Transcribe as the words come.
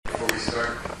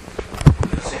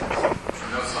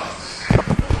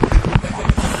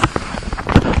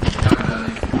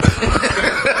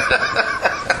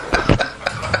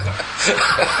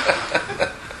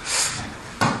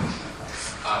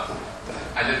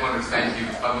want to thank you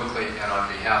publicly and on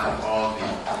behalf of all the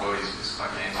devotees of ISKCON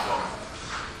Gainesville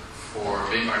for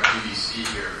being our GBC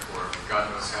here for God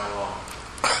knows how long,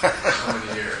 so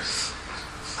many years.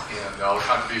 And all the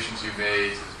contributions you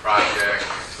made to the project,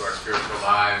 to our spiritual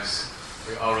lives,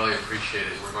 we all really appreciate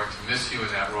it. We're going to miss you in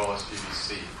that role as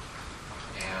GBC.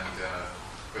 And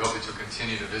we hope that you'll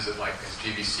continue to visit like as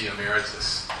GBC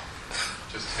Emeritus,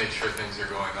 just to make sure things are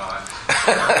going on.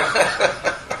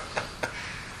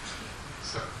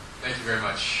 So, thank you very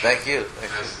much. Thank you.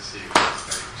 Nice to see you.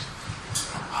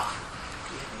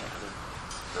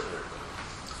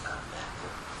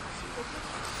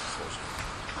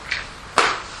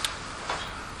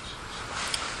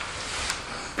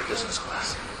 Business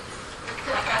class.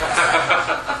 Would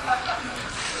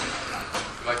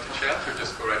you like to chat or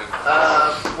just go right into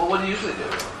Well, what do you usually do?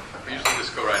 We usually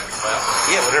just go right into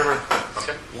class. Yeah, whatever.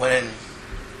 Okay. When in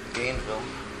Gainesville,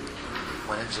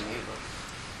 when in Geneva.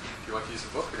 Do you want to use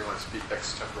the book or do you want to speak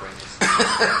extemporaneously?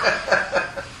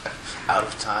 Out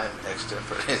of time,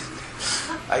 extemporaneous.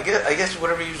 I guess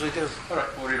whatever you usually do. All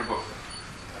right, we'll read a book.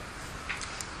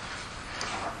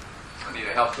 I need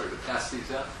a helper to pass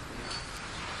these out.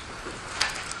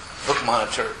 Book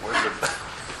monitor. Where's your...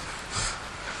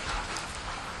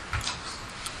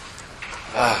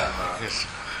 Yes.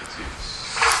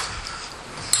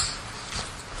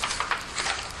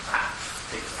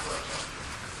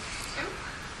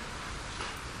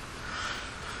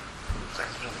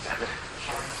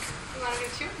 You want to do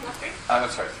two, not three? I'm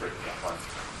sorry, three. Yeah, one.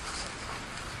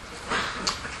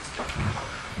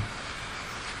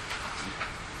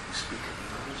 You speak in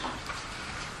English?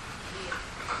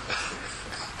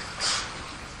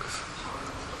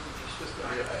 It's just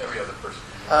every other person.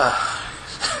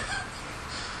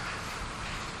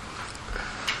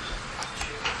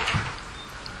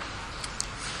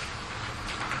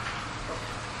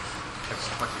 Text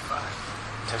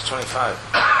 25. Text 25.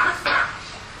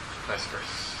 Nice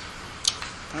verse.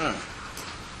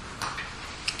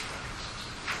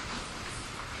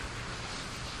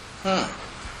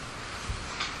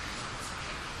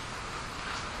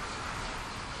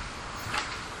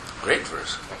 Great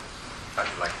verse. How do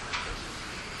you like it?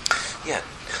 Yeah.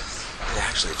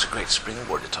 Actually, it's a great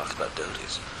springboard to talk about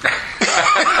devotees.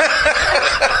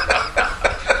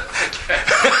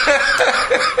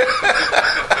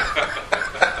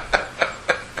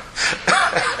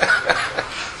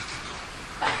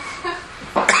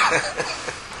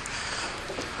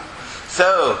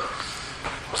 So,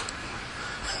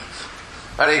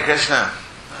 Hare Krishna.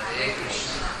 Hare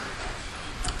Krishna.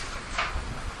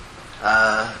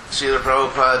 Srila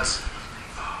Prabhupada's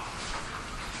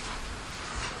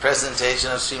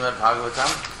presentation of Srimad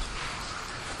Bhagavatam.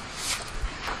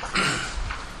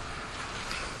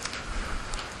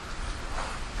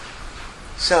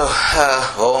 So,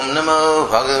 Om Namo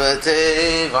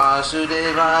Bhagavate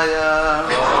Vasudevaya.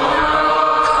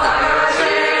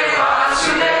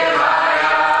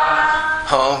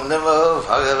 Om Namo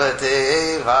Bhagavate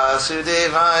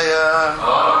Vasudevaya.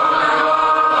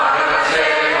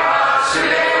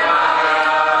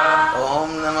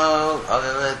 Om Namo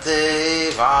Bhagavate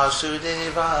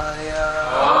Vasudevaya.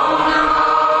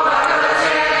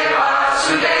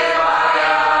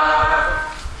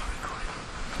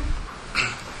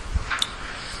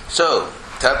 So,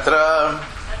 Tatra.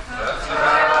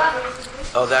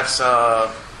 Oh, that's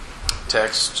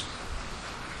text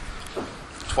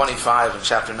 25 in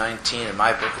chapter 19. In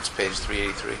my book, it's page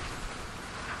 383.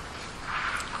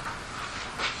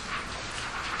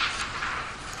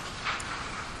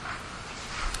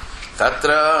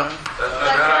 Tatra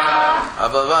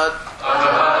Abhavat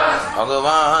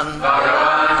Bhagavan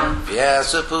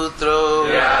Vyasaputro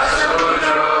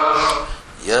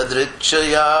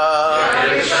Yadrichaya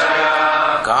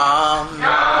Kam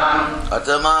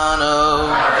Atamano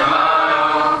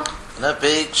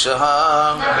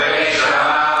Napekshaha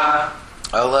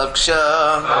Alaksha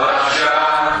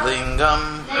Lingam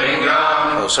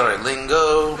Lingo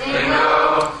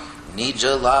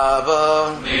Nijalava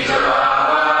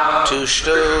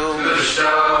Tushto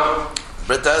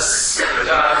Britas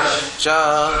Cha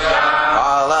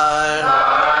Alai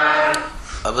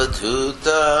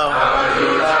Avadhuta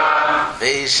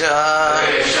Vesha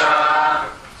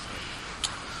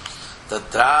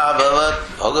Tatra Bhavat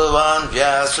Bhagavan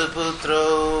Vyasaputro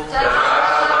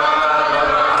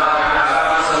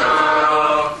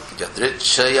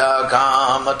Yadrichaya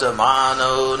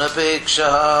Kamatamano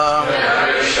Napeksha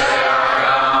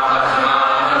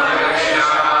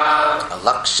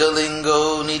Lakshalingo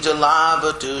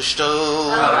Nijalava Tushto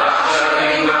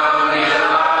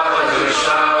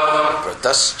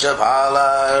Pratascha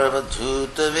Bhalar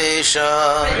Vadhuta Vesha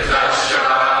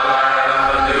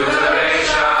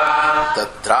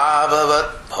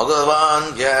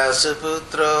Bhagavan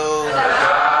Vyasaputro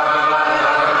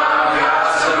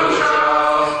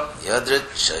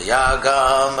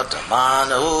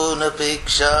Yadrichayagamatamano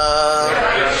napiksha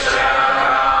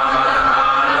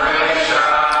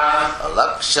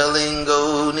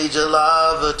Alakshalingo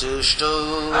nijalavatushto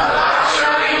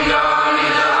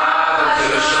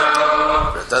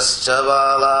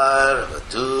Prataschavalai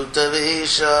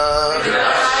Ravatutavesha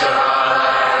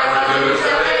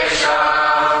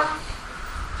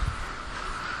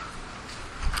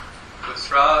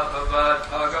Bhagavad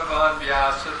Bhagavan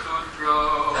Vyasaputro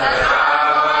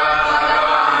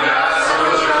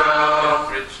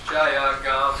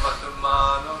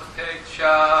Jayagamatamano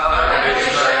Teksha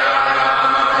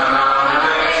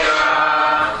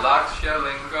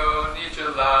Lakshalingo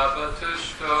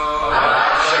Nijalabatushto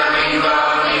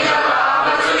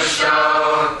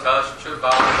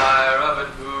Taschabhalai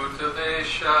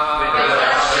Ravadhutavesha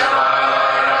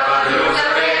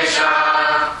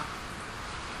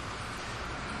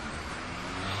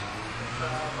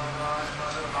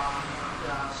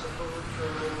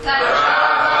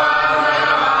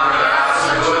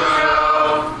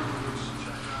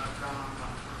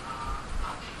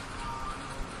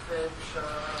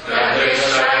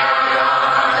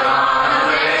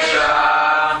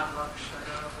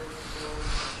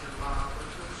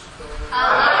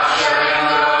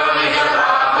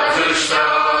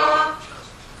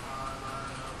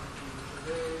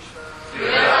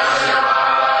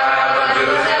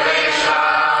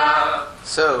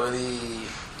So, the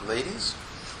ladies?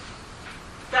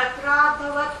 Tatra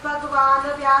bhavat bhagavan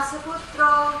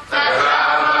vyasaputro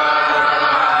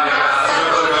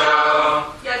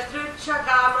Yadrucha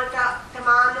gamata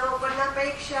tamano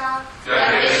panapeksha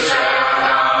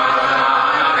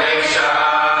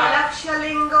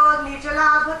Alakshalingo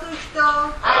nijalabhatushto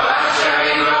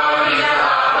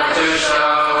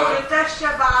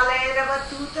Vritasya bale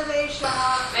ravatutavesha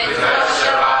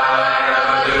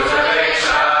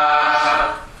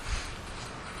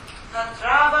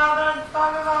Tatra bhavat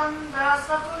bhagavan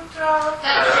vyasaputro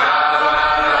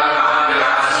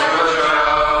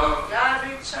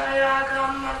Yadrichaya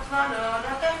gammatmano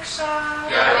napeksha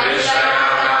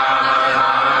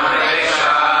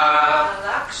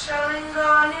Alakshalingo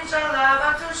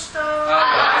nijalabhatushto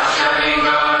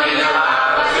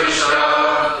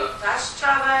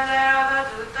Taschavale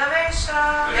ravadutavesha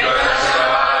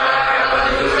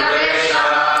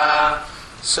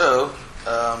So,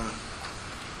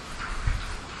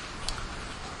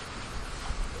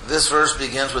 this verse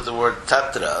begins with the word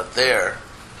tatra, there,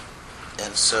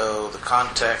 and so the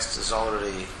context is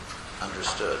already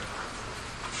understood.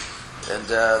 And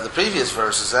the previous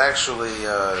verse is actually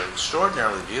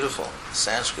extraordinarily beautiful,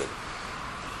 Sanskrit,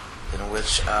 in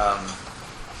which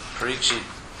Parikshit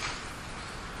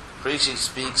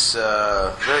speaks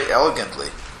very elegantly.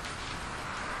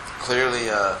 Clearly,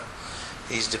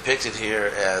 he's depicted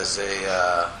here as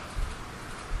a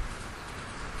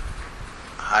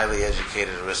highly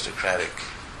educated, aristocratic,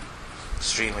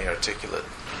 extremely articulate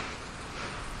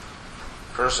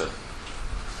person.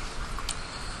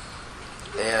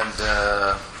 And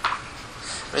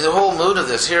the whole mood of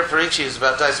this, here Parikshit is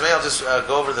about to die. So maybe I'll just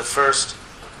go over the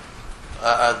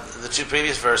two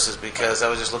previous verses, because I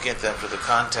was just looking at them for the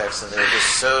context, and they're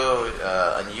just so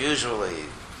unusually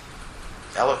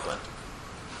eloquent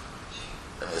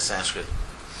in the Sanskrit.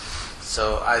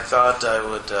 So I thought I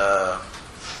would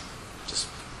just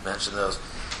mention those.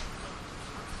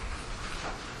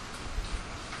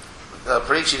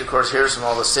 Parikshit, of course, hears from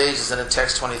all the sages, and in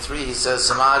text 23 he says,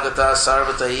 Samagata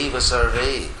sarvata eva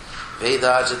sarve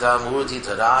vedajata murti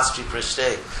tadastri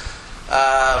prishte.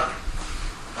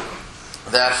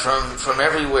 That from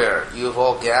everywhere you have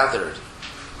all gathered,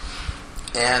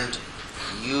 and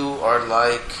you are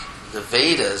like the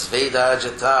Vedas,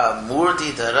 Vedajata,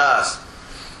 Murti Taras,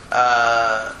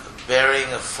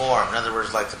 bearing a form. In other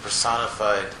words, like the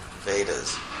personified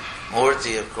Vedas.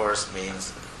 Murti, of course,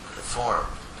 means the form.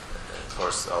 Of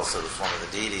course, also the form of the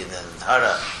deity. And then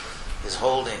Dhara is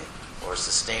holding or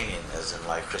sustaining, as in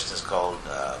like Krishna is called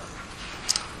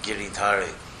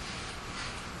Giridhari,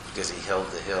 because he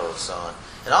held the hill and so on.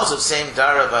 And also the same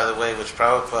Dhara, by the way, which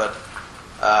Prabhupada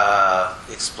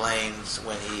explains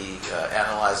when he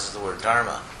analyzes the word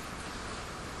Dharma.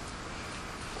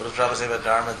 What does Prabhupada say about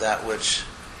Dharma? That which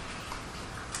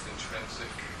intrinsic,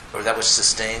 or that which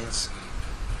sustains.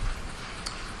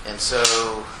 And so,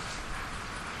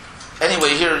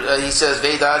 anyway, here he says,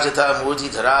 Vedajata Murti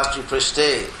Tarastri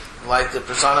Prishte, like the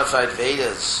personified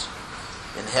Vedas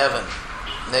in heaven.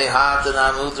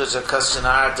 Nehatana Mudraja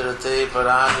Kasyanartarate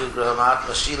Paranu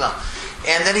Grahamatma Shilam.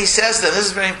 And then he says that, this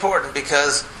is very important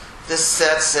because this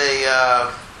sets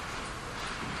a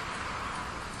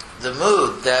the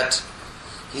mood that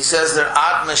he says they're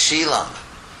Atma Shilam.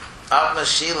 Atma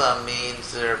Shilam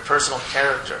means their personal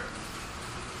character.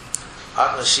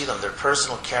 Atma Shilam, their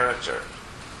personal character,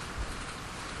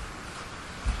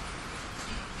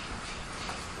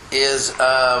 is,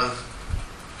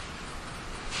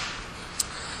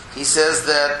 he says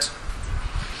that,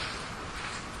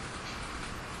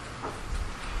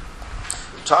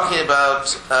 talking about,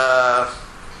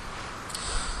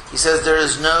 he says there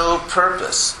is no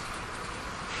purpose.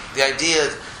 The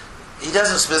idea, he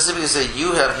doesn't specifically say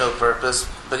you have no purpose,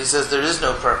 but he says there is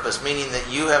no purpose, meaning that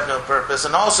you have no purpose,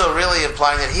 and also really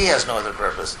implying that he has no other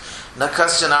purpose.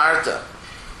 Nakasyanartha.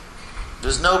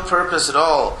 There's no purpose at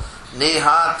all.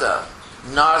 Nihata.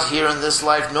 Not here in this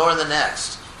life, nor in the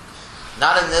next.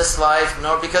 Not in this life,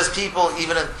 nor because people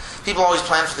always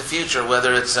plan for the future,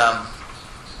 whether it's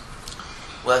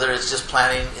just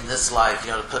planning in this life,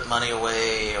 to put money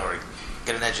away or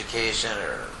get an education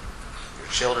or your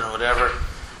children or whatever.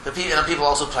 But people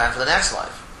also plan for the next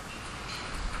life.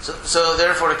 So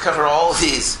therefore, to cover all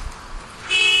these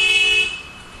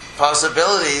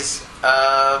possibilities,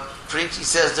 Parikshit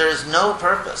says there is no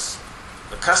purpose.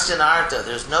 Kastyanartha,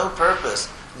 there's no purpose,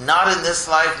 not in this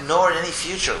life nor in any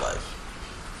future life,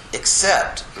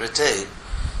 except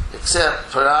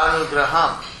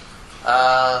paranugraham,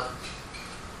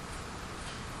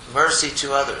 mercy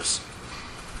to others.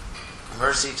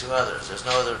 Mercy to others. There's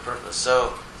no other purpose.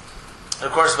 So, and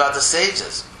of course, about the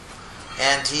sages.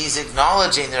 And he's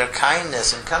acknowledging their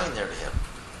kindness in coming there to him.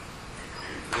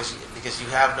 Because you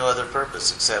have no other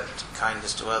purpose except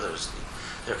kindness to others.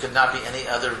 There could not be any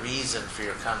other reason for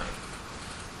your coming.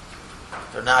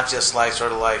 They're not just like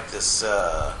this,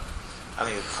 a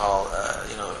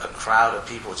crowd of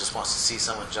people who just wants to see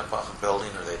someone jump off a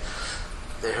building, or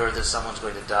they heard that someone's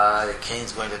going to die, that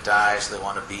Cain's going to die, so they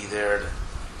want to be there.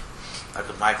 Like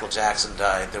when Michael Jackson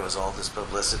died, there was all this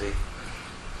publicity.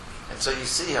 And so you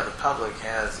see how the public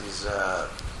has these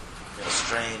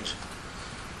strange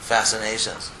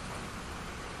fascinations.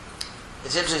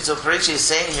 It's interesting. So Parikshit is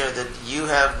saying here that you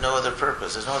have no other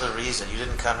purpose. There's no other reason. You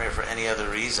didn't come here for any other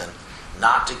reason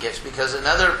not to get. Because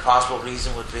another possible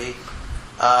reason would be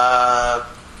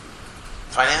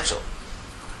financial.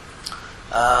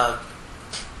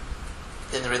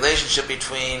 In the relationship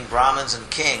between Brahmins and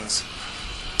kings,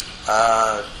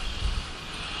 can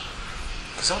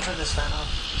someone turn this fan on?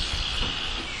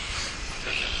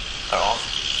 Oh,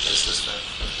 is this fan?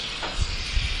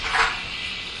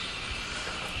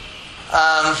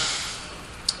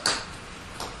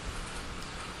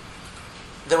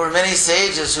 There were many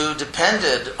sages who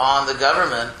depended on the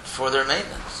government for their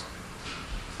maintenance.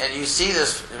 And you see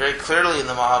this very clearly in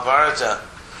the Mahabharata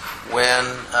when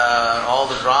all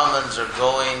the Brahmins are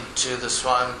going to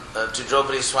to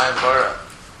Draupadi Swayamvara.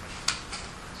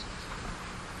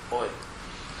 Boy.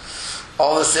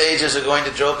 All the sages are going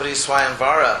to Draupadi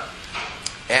Swayamvara,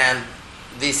 and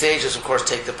these sages, of course,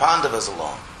 take the Pandavas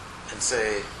along and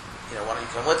say, why don't you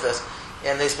come with us?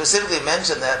 And they specifically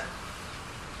mention that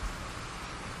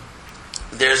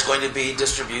there's going to be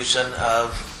distribution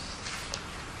of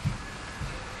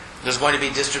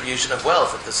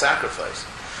wealth at the sacrifice.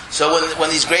 So when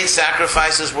these great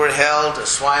sacrifices were held,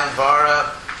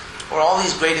 Swayamvara, or all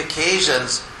these great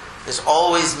occasions, it's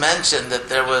always mentioned that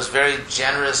there was very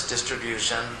generous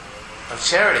distribution of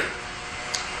charity.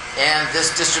 And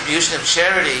this distribution of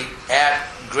charity at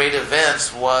great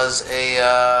events was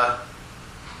an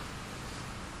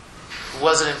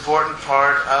important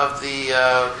part of the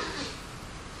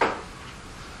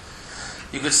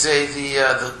you could say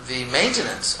the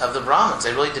maintenance of the Brahmins.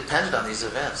 They really depended on these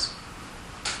events.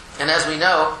 And as we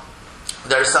know,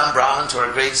 there are some Brahmins who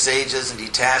are great sages and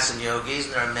detached and yogis,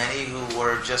 and there are many who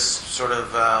were just sort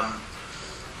of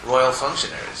royal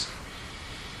functionaries.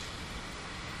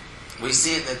 We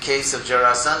see it in the case of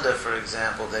Jarasandha, for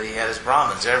example, that he had his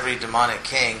Brahmins. Every demonic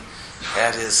king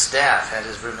had his staff, had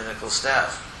his Brahminical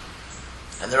staff.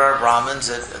 And there are Brahmins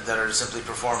that are simply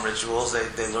perform rituals.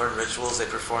 They learn rituals, they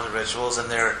perform the rituals, and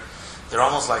they're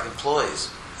almost like employees.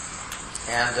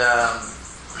 And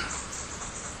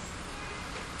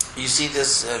you see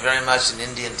this very much in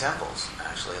Indian temples,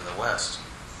 actually, in the West,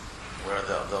 where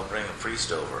they'll bring a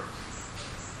priest over,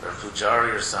 or a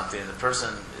pujari or something, and the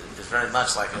person is very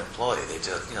much like an employee. They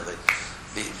just,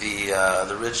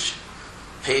 the rich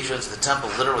patrons of the temple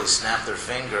literally snap their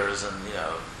fingers and,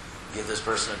 give this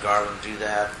person a garland, do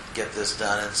that, get this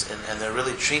done, and they're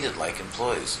really treated like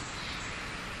employees.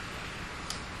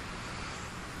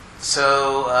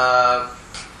 So,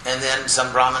 and then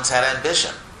some Brahmins had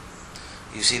ambition.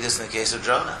 You see this in the case of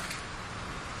Drona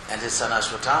and his son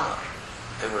Ashwatthama.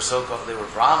 They were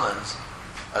Brahmins,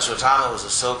 Ashwatthama was a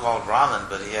so-called Brahmin,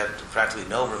 but he had practically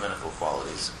no Brahminical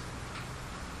qualities.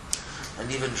 And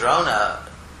even Drona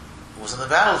was in the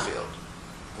battlefield,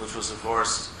 which was, of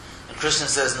course, and Krishna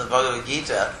says in the Bhagavad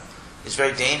Gita, it's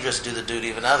very dangerous to do the duty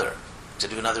of another, to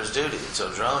do another's duty. And so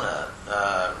Drona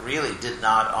really did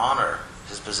not honor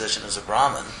his position as a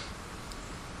Brahmin,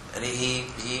 and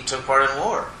he took part in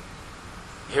war.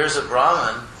 Here's a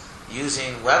Brahmin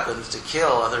using weapons to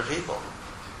kill other people.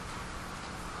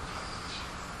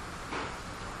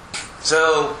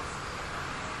 So,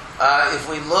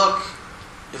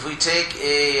 if we take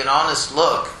an honest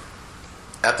look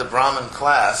at the Brahmin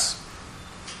class,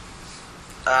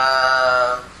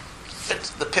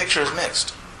 the picture is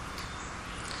mixed.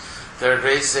 There are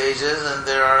great sages, and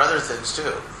there are other things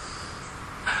too.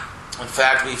 In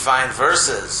fact, we find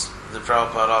verses that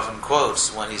Prabhupada often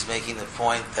quotes when he's making the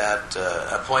point that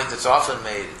a point that's often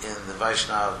made in the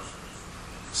Vaishnava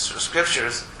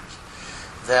scriptures,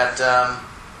 that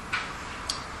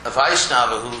a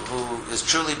Vaishnava who is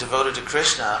truly devoted to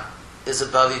Krishna is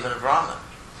above even a Brahmin.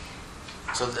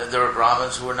 So there were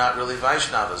Brahmins who were not really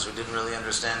Vaishnavas, who didn't really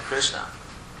understand Krishna.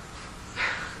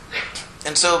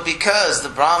 And so because the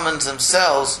Brahmins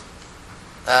themselves,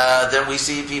 then we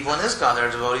see people in ISKCON, there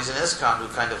are devotees in ISKCON who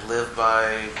kind of live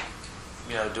by,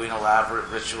 doing elaborate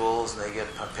rituals, and they get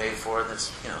paid for it, and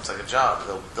it's like a job.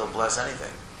 They'll bless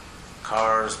anything.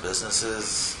 Cars,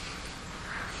 businesses,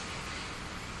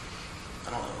 I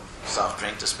don't know, soft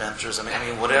drink dispensers, I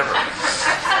mean whatever.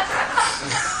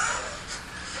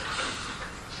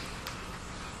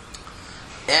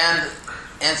 And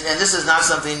this is not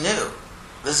something new.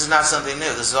 This is not something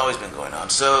new. This has always been going on.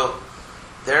 So,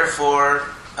 therefore,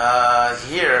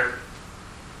 here,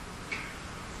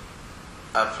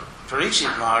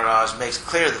 Parikshit Maharaj makes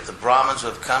clear that the Brahmins who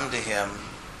have come to him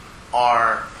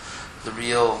are the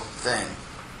real thing,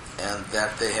 and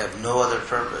that they have no other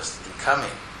purpose in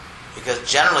coming. Because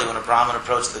generally, when a Brahmin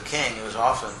approached the king, it was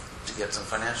often to get some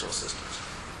financial assistance.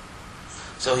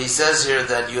 So he says here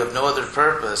that you have no other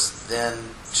purpose than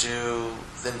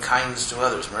kindness to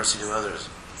others, mercy to others.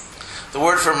 The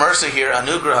word for mercy here,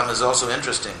 anugraham, is also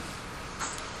interesting.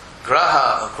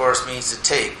 Graha, of course, means to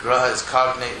take. Graha is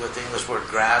cognate with the English word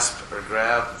grasp or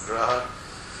grab, graha.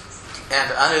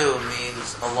 And anu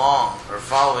means along or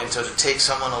following, so to take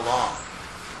someone along.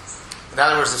 In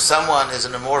other words, if someone is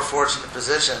in a more fortunate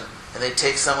position and they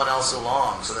take someone else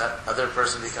along so that other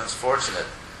person becomes fortunate,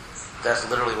 that's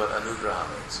literally what anugraha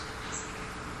means.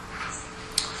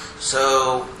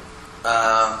 So,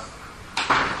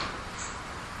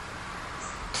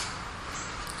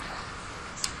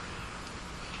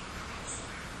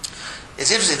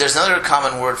 it's interesting, there's another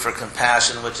common word for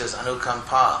compassion, which is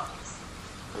anukampa,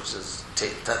 which is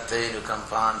tate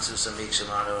anukampan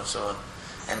susamikshamanu and so on.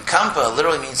 And kampa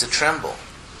literally means to tremble.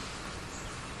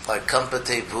 Like kampa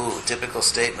te bhu, typical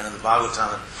statement in the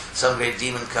Bhagavatam, some great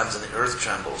demon comes and the earth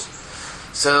trembles.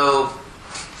 So,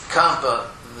 kampa,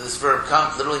 this verb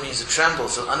kamp literally means to tremble.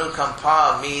 So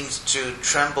anukampa means to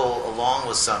tremble along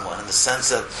with someone in the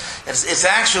sense of, it's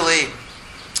actually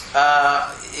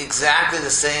exactly the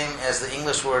same as the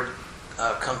English word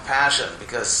compassion,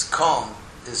 because com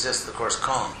is just, of course,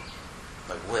 com,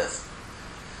 like with,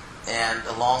 and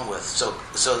along with. So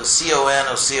the C-O-N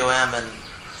or C-O-M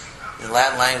in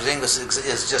Latin language, English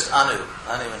is just anu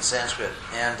in Sanskrit.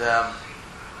 And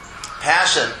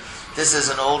passion, this is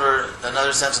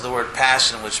another sense of the word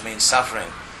passion, which means suffering.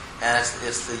 And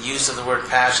it's the use of the word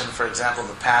passion, for example,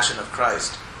 the Passion of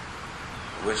Christ,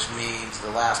 which means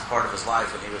the last part of his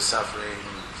life when he was suffering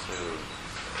through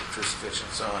crucifixion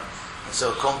and so on. And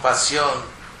so compassion,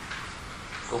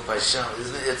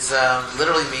 it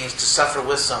literally means to suffer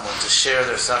with someone, to share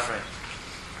their suffering.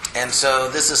 And so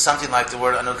this is something like the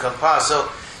word anukampa. So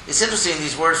it's interesting,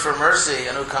 these words for mercy,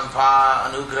 anukampa,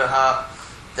 anugraha,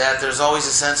 that there's always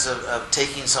a sense of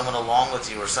taking someone along with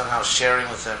you, or somehow sharing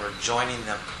with them, or joining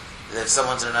them. That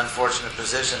someone's in an unfortunate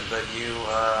position, but you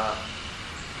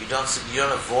don't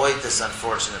avoid this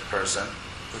unfortunate person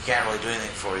who can't really do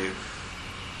anything for you,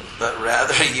 but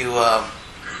rather you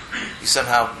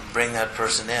somehow bring that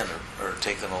person in, or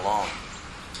take them along,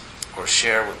 or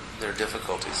share with their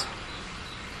difficulties.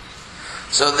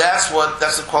 So that's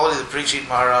the quality that Parikshit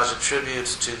Maharaj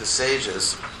attributes to the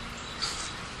sages.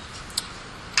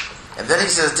 And then he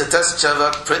says,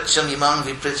 Tataschavak pritcham imam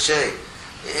vipritshe.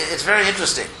 It's very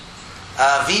interesting.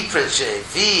 Vipritshe.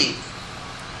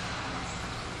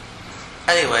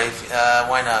 Anyway,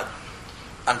 why not?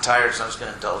 I'm tired, so I'm just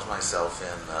going to indulge myself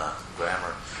in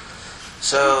grammar.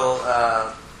 So,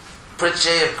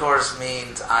 pritche, of course,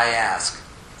 means I ask.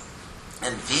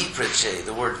 And vipriche,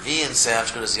 the word vi in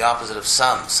Sanskrit is the opposite of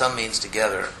sam. Sam means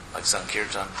together, like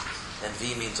sankirtan, and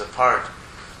vi means apart.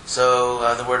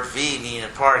 So the word vi, meaning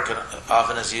apart,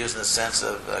 often is used in the sense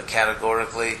of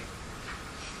categorically,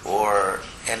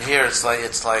 and here it's like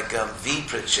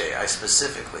vipriche, I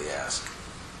specifically ask.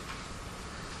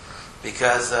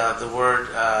 Because the word,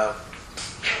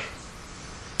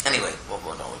 anyway, we'll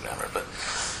go into grammar, but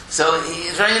so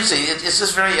it's very interesting. It's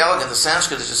just very elegant. The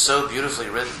Sanskrit is just so beautifully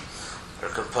written, or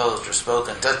composed, or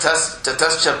spoken.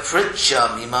 Tatascha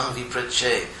pritcham imang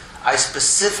vipriche. I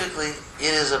specifically,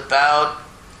 it is about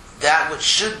that which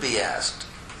should be asked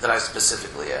that I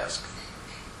specifically ask.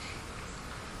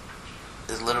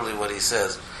 Is literally what he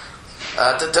says.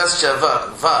 Tatascha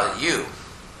va, you.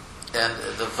 And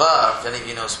the va, if any of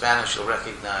you know Spanish, you'll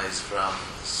recognize from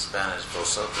Spanish,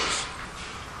 vosotros.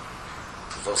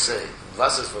 Vose.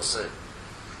 Vas is vose.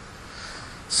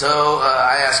 So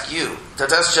I ask you,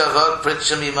 tatascha va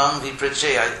pritcham imang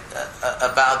vipriche,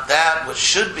 about that which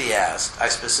should be asked, I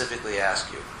specifically ask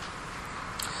you.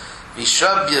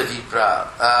 Vishrabya vipra,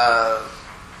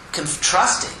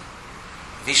 trusting.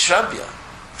 Vishrabya,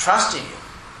 trusting you.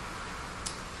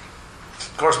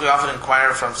 Of course, we often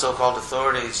inquire from so-called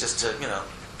authorities just to,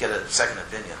 get a second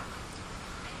opinion.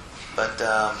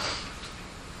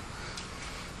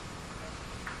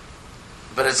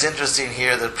 But it's interesting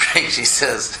here that Prechi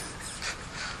says,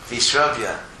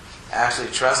 Vishrabya, actually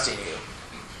trusting you.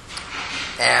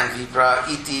 And Vipra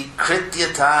iti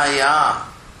krityatayam.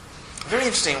 Very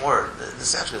interesting word. The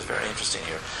Sanskrit is very interesting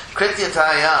here.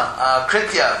 Krityatayam.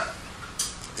 Kritya,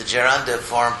 the gerundive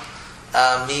form,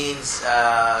 means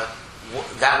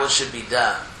that which should be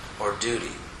done, or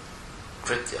duty.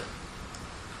 Kritya.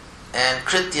 And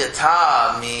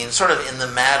krityata means sort of in the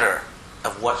matter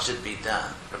of what should be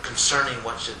done, or concerning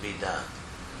what should be done.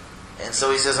 And so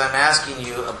he says, I'm asking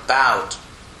you about,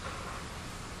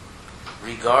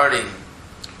 regarding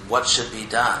what should be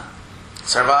done.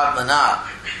 Sarvatmana,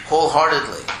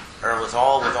 wholeheartedly, or with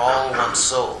all one's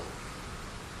soul.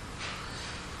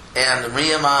 And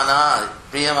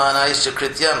Riyamanaischa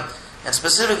Krityam, and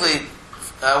specifically,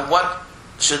 what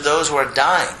should those who are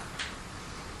dying,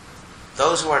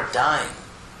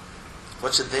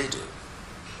 what should they do?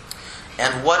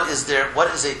 And what is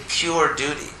a pure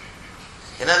duty?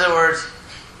 In other words,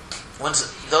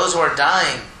 those who are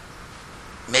dying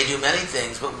may do many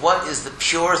things, but what is the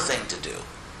pure thing to do?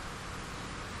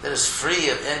 That is free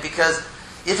of, and because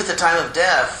if at the time of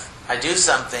death I do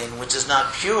something which is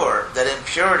not pure, that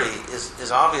impurity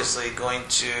is obviously going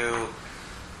to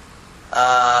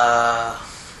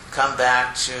come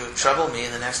back to trouble me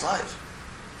in the next life.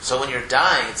 So when you're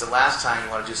dying, it's the last time you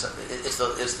want to do something. It's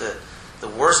the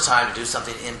worst time to do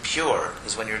something impure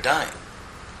is when you're dying.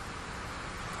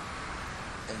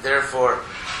 And therefore,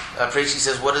 Prechi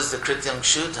says, what is the krityam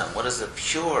kshutam? What is the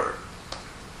pure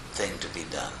thing to be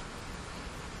done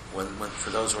when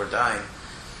for those who are dying?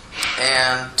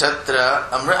 And tatra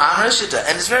amrishita.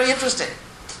 And it's very interesting.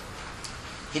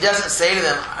 He doesn't say to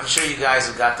them, I'm sure you guys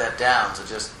have got that down, so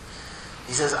just,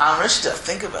 he says, amrishita,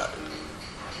 think about it.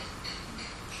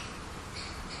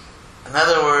 In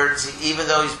other words, even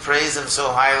though he's praised them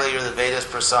so highly, you're the Vedas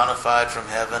personified from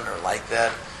heaven, or like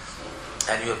that,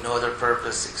 and you have no other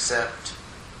purpose except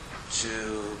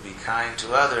to be kind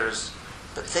to others,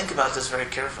 but think about this very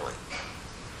carefully.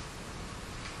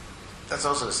 That's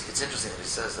also, it's interesting that he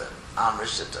says that.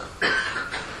 Amrishita.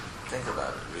 Think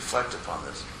about it. Reflect upon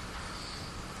this.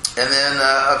 And then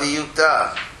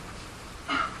aviyukta.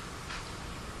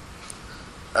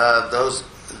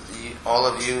 All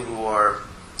of you who are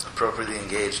appropriately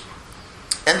engaged.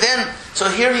 And then, so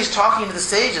here he's talking to the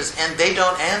sages, and they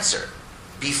don't answer.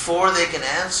 Before they can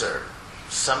answer,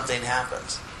 something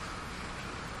happens.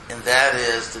 And that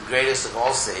is, the greatest of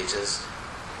all sages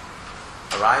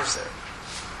arrives there.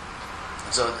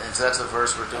 And so that's the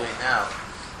verse we're doing now.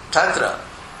 Tatra,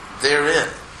 therein,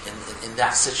 in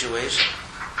that situation.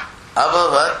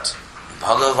 Abhavat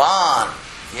Bhagavan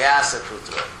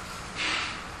Vyasaputra.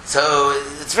 So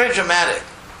it's very dramatic.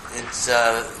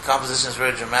 The composition is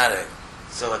very dramatic.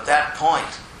 So at that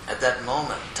point, at that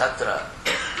moment, Tatra,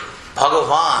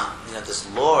 Bhagavan, this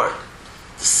Lord,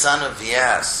 the son of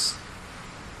Vyas,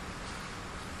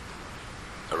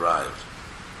 arrived.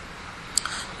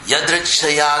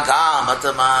 Yadritshaya gam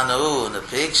atamanu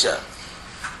napeksha.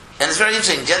 And it's very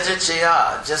interesting,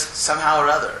 Yadritshaya, just somehow or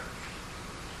other.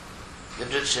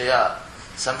 Yadritshaya,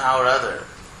 somehow or other.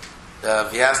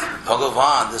 Vyas,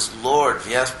 Bhagavan, this Lord,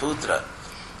 Vyasputra,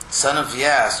 son of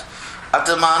Vyas,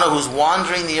 Atamanu, who's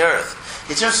wandering the earth.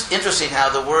 It's just interesting how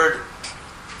the word,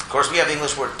 of course we have the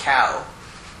English word cow,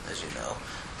 as you know,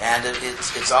 and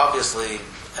it's obviously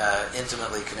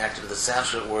intimately connected to the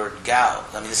Sanskrit word gao.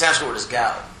 I mean, the Sanskrit word is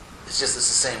gao. It's the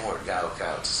same word, gao,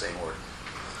 cow, it's the same word.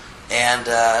 And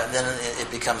then it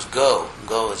becomes go.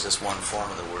 Go is just one form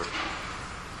of the word.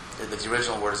 But the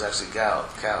original word is actually gao,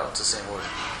 cow, it's the same word.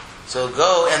 So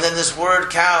go, and then this word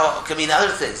cow can mean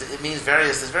other things. It means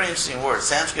various, it's a very interesting word.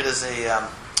 Sanskrit is a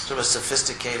sort of a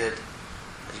sophisticated,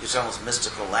 you could say almost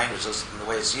mystical language in the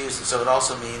way it's used. And so it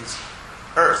also means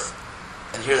earth.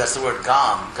 And here that's the word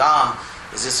gam. Gam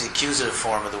is just the accusative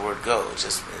form of the word go. It's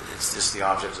just the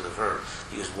object of the verb.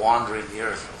 He was wandering the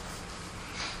earth.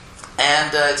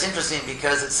 And it's interesting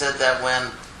because it said that when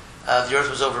the earth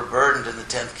was overburdened in the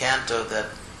 10th canto, that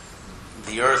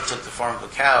the earth took the form of a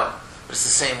cow, but it's the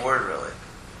same word really.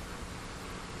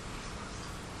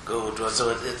 Go. So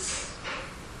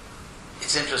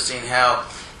it's interesting how,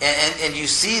 and you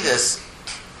see this,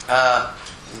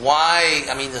 why,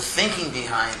 I mean the thinking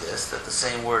behind this, that the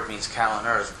same word means cow and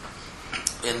earth,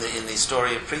 in the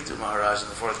story of Prithu Maharaj in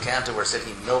the 4th canto, where it said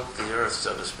he milked the earth,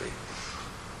 so to speak.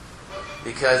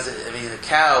 Because, I mean, the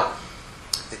cow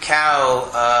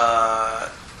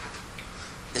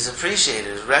is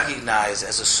appreciated, is recognized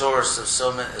as a source of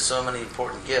so many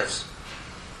important gifts.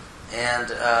 And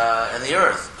the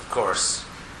earth, of course,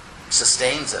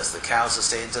 sustains us. The cow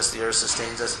sustains us, the earth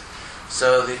sustains us.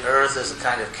 So the earth is a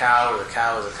kind of cow, or the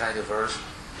cow is a kind of earth.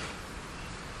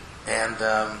 And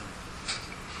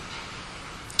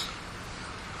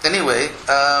anyway,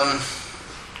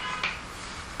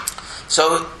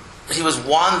 so he was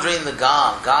wandering the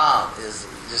gam. Gam is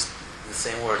just the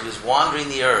same word. He was wandering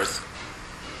the earth.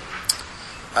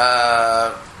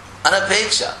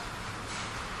 Anapeksha.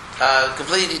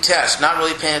 Completely detached, not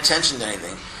really paying attention to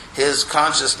anything. His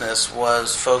consciousness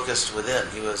was focused within.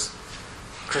 He was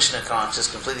Krishna conscious,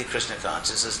 completely Krishna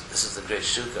conscious. This is the great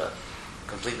Shuka,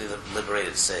 completely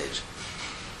liberated sage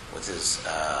with his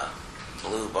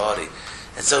blue body.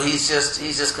 And so he's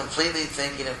just completely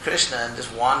thinking of Krishna and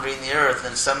just wandering the earth,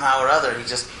 and somehow or other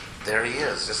there he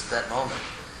is, just at that moment.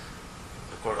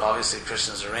 Of course, obviously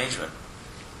Krishna's arrangement.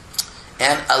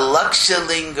 And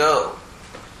alakshalingo.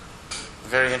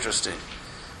 Very interesting.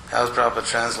 How does Prabhupada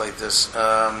translate this?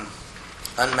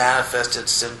 Unmanifested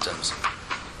symptoms.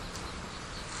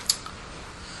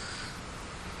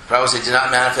 Prabhupada said, did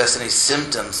not manifest any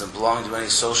symptoms and belong to any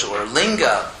social order.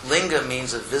 Linga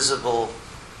means a visible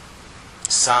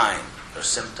sign or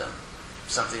symptom,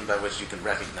 something by which you can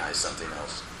recognize something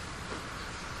else,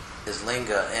 is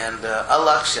linga. And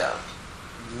alaksha,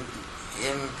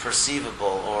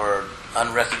 imperceivable or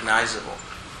unrecognizable.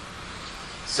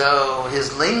 So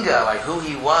his linga, like who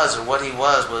he was or what he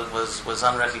was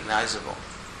unrecognizable.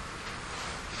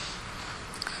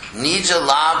 Nija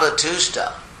laba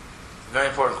tushta, very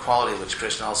important quality which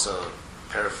Krishna also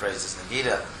paraphrases in the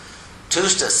Gita.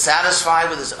 Tushta, satisfied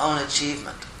with his own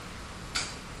achievement.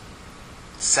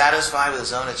 Satisfied with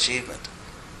his own achievement.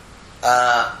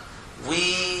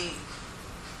 We,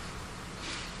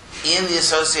 in the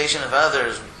association of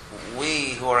others,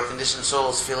 we who are conditioned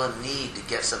souls feel a need to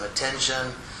get some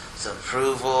attention, some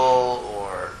approval,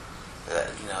 or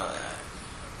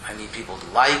I need people to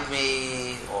like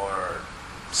me, or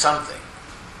something.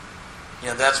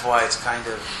 That's why it's kind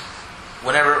of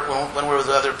when we're with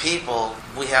other people,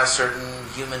 we have certain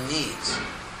human needs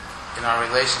in our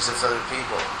relationships with other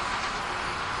people.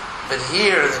 But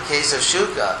here, in the case of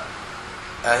Shuka,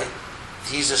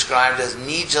 he's described as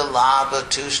nija laba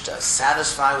tushta,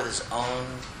 satisfied with his own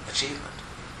achievement.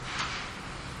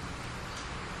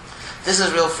 This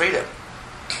is real freedom.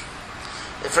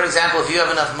 For example, if you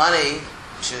have enough money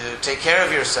to take care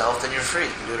of yourself, then you're free.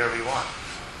 You can do whatever you want.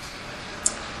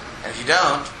 And if you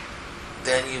don't,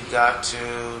 then you've got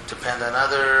to depend on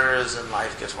others, and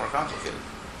life gets more complicated.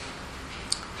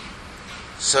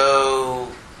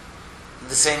 So,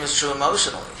 the same is true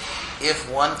emotionally. If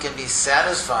one can be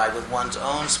satisfied with one's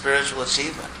own spiritual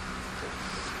achievement,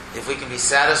 if we can be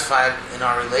satisfied in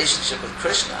our relationship with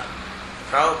Krishna,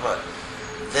 Prabhupada,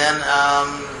 then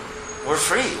we're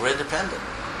free, we're independent.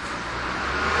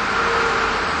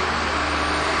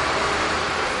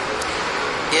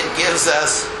 It gives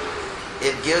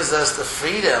us the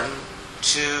freedom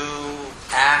to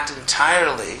act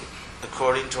entirely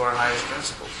according to our highest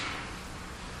principles.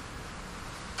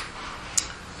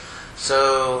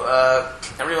 So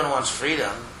everyone wants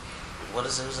freedom.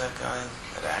 Who's that guy?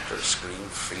 That actor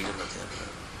screamed freedom at the end of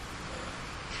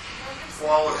it.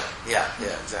 Wallace. Yeah,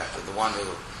 exactly. The one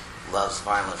who loves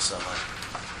violence so much.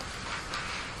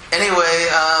 Anyway,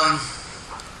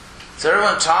 so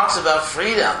everyone talks about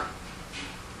freedom.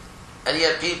 And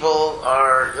yet people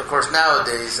are, of course,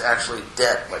 nowadays actually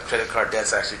debt, like credit card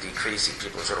debt's actually decreasing.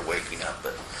 People are sort of waking up.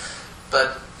 But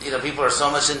But people are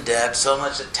so much in debt, so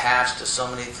much attached to so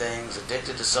many things,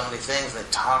 addicted to so many things. They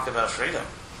talk about freedom.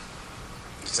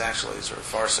 It's actually sort of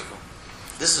farcical.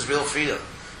 This is real freedom.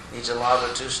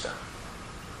 Nijalabha tushta.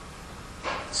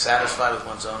 Satisfied with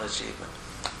one's own achievement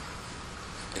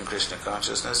in Krishna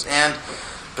consciousness. And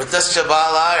pratascha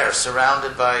balaya,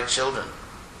 surrounded by children.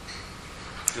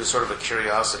 It was sort of a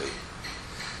curiosity.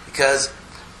 Because,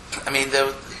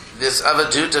 this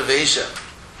avaduta vesha.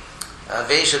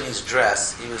 Vesha means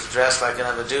dress. He was dressed like an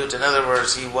avaduta. In other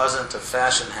words, he wasn't a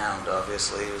fashion hound,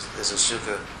 obviously. This is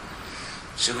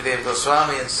Shukadeva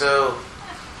Goswami. And so,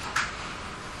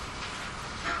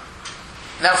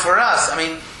 now for us,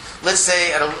 let's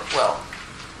say I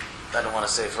don't want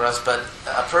to say for us, but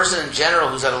a person in general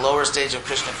who's at a lower stage of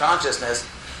Krishna consciousness,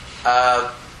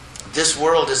 this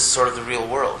world is sort of the real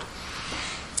world.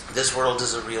 This world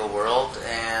is a real world,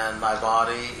 and my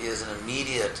body is an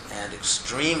immediate and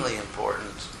extremely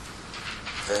important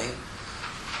thing.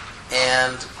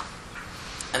 And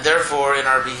therefore, in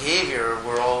our behavior,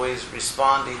 we're always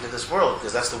responding to this world,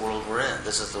 because that's the world we're in.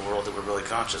 This is the world that we're really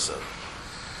conscious of.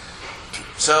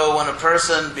 So when a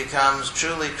person becomes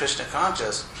truly Krishna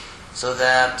conscious, so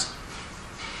that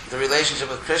the relationship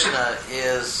with Krishna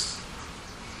is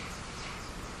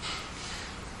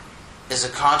a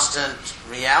constant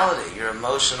reality. You're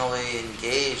emotionally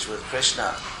engaged with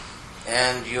Krishna,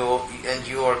 and you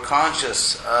are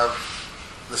conscious of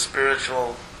the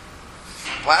spiritual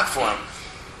platform.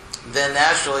 Then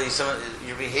naturally,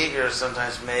 your behavior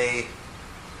sometimes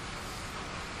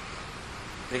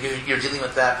you're dealing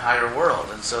with that higher world,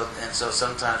 and so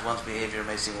sometimes one's behavior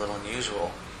may seem a little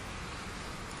unusual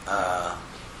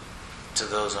to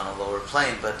those on a lower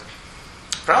plane. But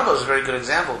Prabhupada is a very good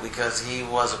example, because he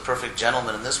was a perfect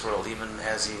gentleman in this world, even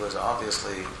as he was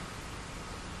obviously,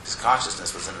 his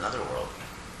consciousness was in another world.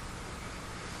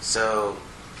 So,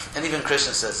 and even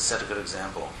Krishna set a good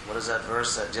example. What is that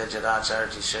verse? That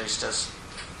Jadacharji Sheshtas?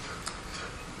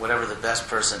 Whatever the best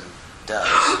person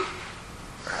does,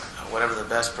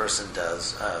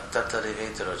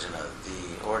 Tattarivetarojana,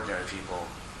 the ordinary people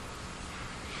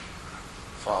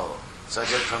follow.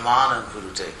 Sajat pramanam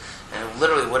kurute. And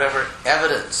literally whatever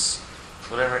evidence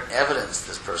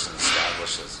this person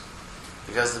establishes.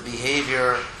 Because the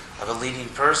behavior of a leading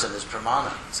person is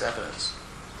pramana, it's evidence.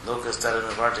 Lokas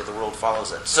tadanavarti, the world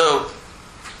follows it. So,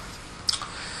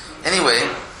 anyway,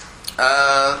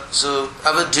 so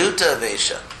avaduta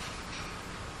vesha.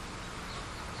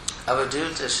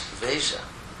 Avaduta vesha.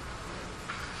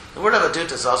 The word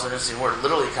avaduta is also an interesting word. It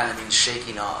literally kind of means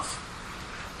shaking off.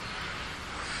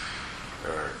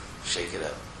 Or shake it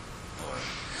up. Or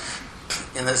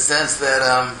in the sense that,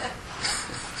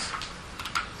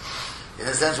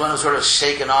 one who's sort of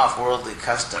shaken off worldly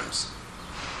customs.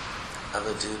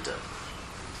 Avaduta.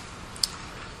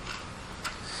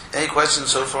 Any questions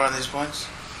so far on these points?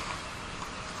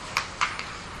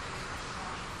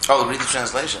 Oh, read the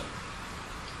translation.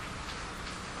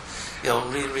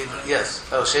 Read. Yes.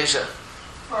 Oh, Shesha.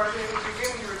 Well, in the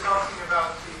beginning you were talking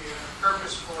about the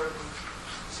purpose for the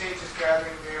sages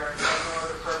gathering there, and no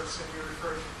other purpose, and you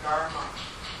referred to Dharma.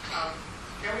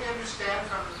 Can we understand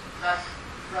from that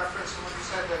reference and what you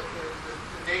said that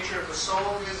the nature of the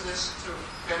soul is this to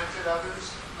benefit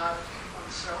others, not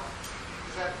oneself?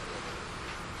 Is that?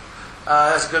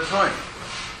 That's a good point.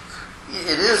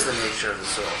 It is the nature of the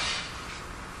soul.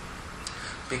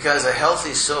 Because a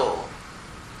healthy soul,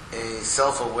 a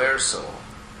self-aware soul,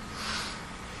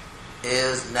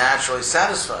 is naturally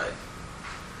satisfied.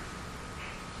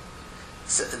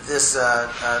 This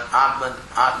Atmanyeva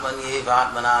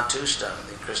Atmana Tushta,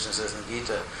 Krishna says in the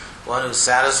Gita, one who's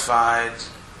satisfied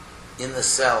in the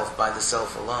self by the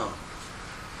self alone.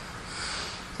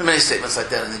 There are many statements like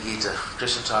that in the Gita.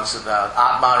 Krishna talks about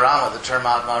Atma Rama, the term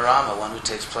Atma Rama, one who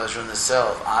takes pleasure in the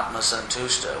self. Atma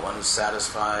Santushta, one who's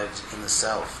satisfied in the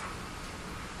self.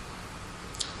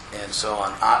 And so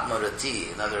on. Atma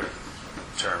Rati, another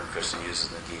term Krishna uses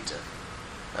in the Gita.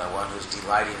 One who's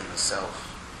delighting in the self.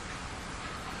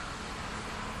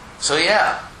 So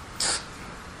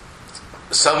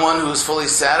someone who's fully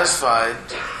satisfied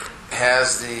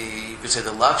has you could say,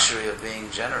 the luxury of being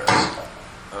generous.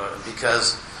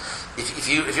 Because if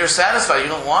you're satisfied, you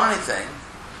don't want anything,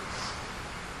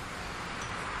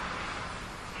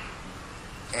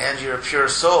 and you're a pure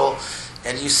soul,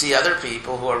 and you see other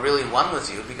people who are really one with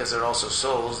you, because they're also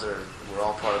souls, we're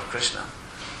all part of Krishna,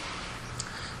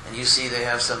 and you see they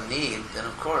have some need, then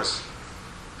of course,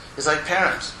 it's like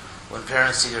parents. When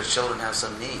parents see their children have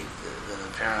some need, then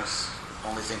the parents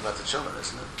only think about the children,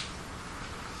 isn't it?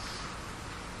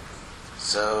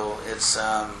 So it's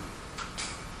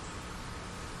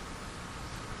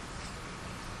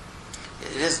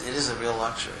It is a real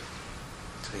luxury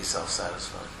to be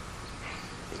self-satisfied.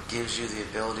 It gives you the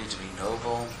ability to be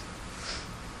noble.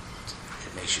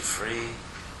 It makes you free.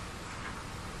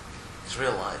 It's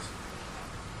real life.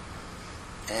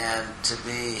 And to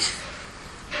be...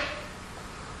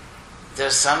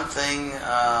 There's something...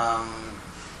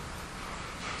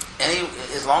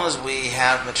 as long as we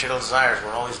have material desires,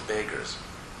 we're always beggars.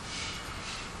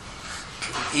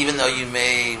 Even though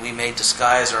we may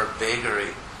disguise our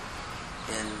beggary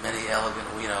in many elegant,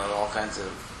 all kinds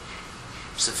of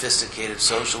sophisticated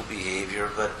social behavior,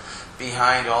 but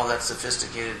behind all that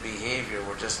sophisticated behavior,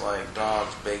 we're just like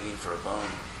dogs begging for a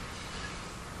bone.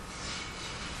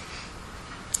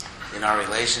 In our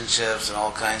relationships and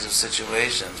all kinds of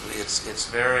situations, it's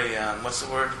very, what's the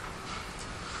word?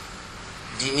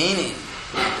 Demeaning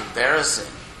and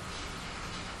embarrassing.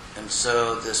 And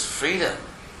so this freedom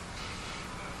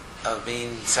of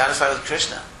being satisfied with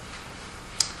Krishna,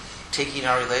 taking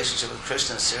our relationship with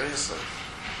Krishna seriously.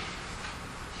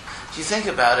 If you think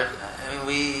about it,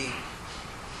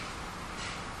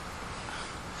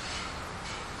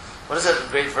 what is that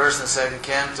great verse in the second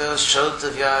canto?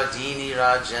 Shotavya dini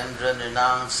rajendra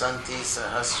nirnang santi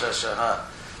sahasra shaha.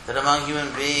 That among human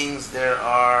beings there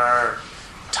are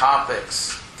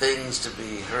topics, things to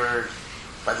be heard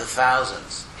by the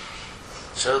thousands.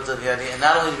 Shotavya dini, and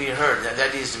not only to be heard, the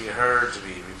idea is to be heard, to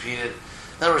be repeated.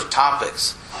 In other words,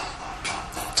 topics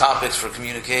for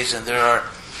communication. There are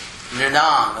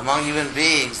nirnang, among human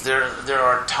beings, there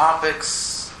are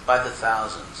topics by the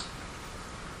thousands.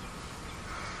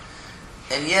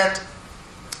 And yet,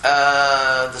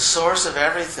 the source of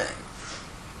everything,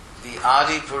 the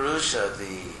Adi Purusha,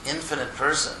 the infinite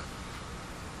person,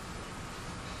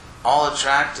 all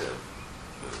attractive,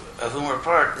 of whom we're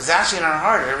part, is actually in our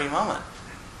heart at every moment.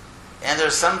 And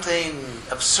there's something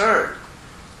absurd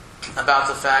about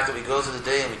the fact that we go through the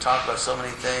day and we talk about so many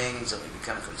things and we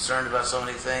become concerned about so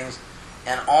many things,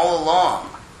 and all along,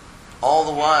 all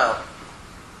the while,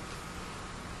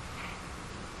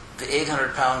 the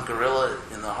 800-pound gorilla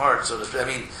in the heart, so to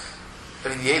speak. The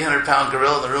 800-pound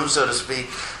gorilla in the room, so to speak.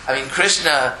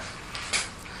 Krishna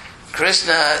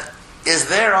is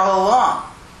there all along.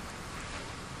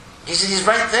 He's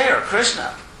right there,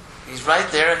 Krishna. He's right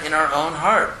there in our own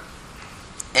heart.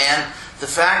 And the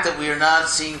fact that we are not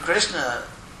seeing Krishna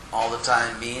all the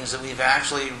time means that we've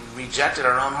actually rejected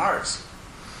our own hearts.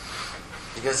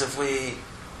 Because if we,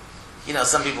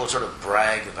 some people sort of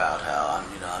brag about how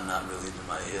I'm not really into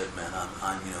my head, man.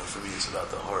 I'm for me it's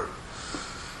about the heart.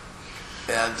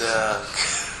 And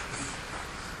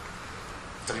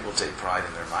some people take pride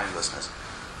in their mindlessness.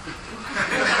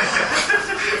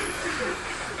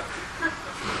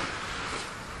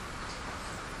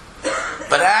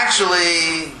 But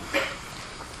actually,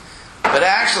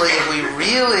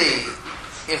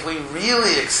 if we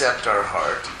really accept our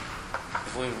heart,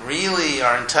 if we really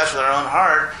are in touch with our own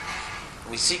heart,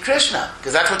 we see Krishna,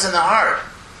 because that's what's in the heart.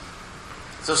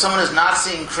 So if someone is not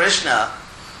seeing Krishna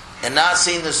and not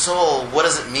seeing the soul, what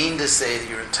does it mean to say that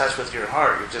you're in touch with your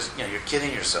heart? You're just, you're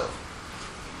kidding yourself.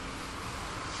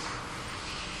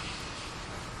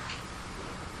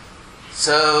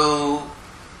 So,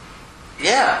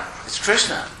 yeah, it's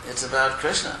Krishna. It's about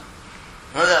Krishna.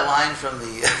 Remember that line from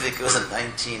I think it was in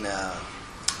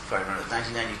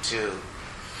 1992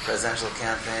 presidential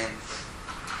campaign?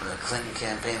 The Clinton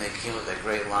campaign, they came with that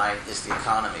great line, "Is the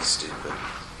economy stupid?"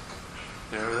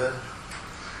 You remember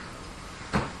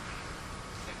that?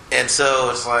 And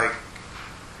so it's like,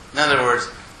 in other words,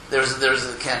 there was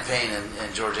a campaign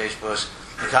in George H. Bush,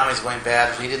 the economy's going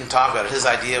bad. He didn't talk about it. His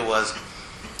idea was,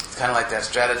 it's kind of like that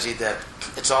strategy that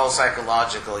it's all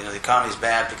psychological. The economy's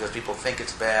bad because people think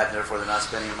it's bad, and therefore they're not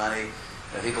spending money.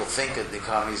 And if people think that the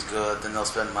economy's good, then they'll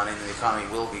spend money, and the economy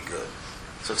will be good.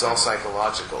 So it's all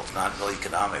psychological, not really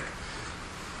economic.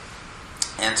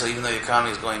 And so even though the economy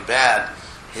is going bad,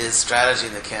 his strategy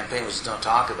in the campaign was just don't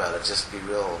talk about it, just be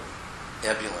real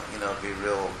ebullient, be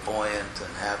real buoyant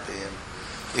and happy. And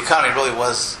the economy really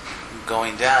was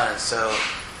going down, and so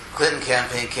Clinton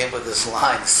campaign came up with this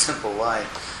line, this simple line,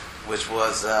 which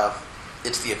was,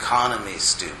 "It's the economy,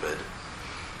 stupid."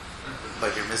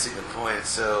 Like you're missing the point.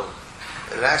 So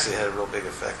it actually had a real big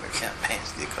effect in the campaign,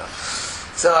 the economy.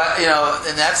 So,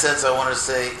 in that sense, I wanted to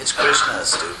say it's Krishna,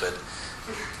 stupid.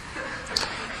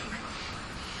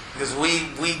 Because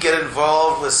we get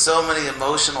involved with so many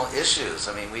emotional issues.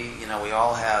 We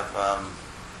all have...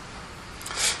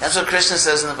 that's what Krishna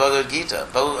says in the Bhagavad Gita.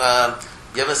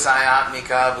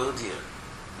 Vyavasayatmika buddhir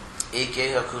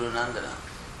ekeha kurunandana.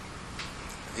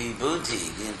 The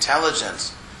buddhi, the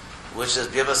intelligence, which is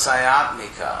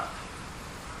vyavasayatmika,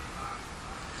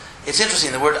 It's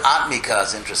interesting, the word Atmika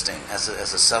is interesting as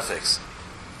a suffix.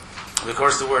 Of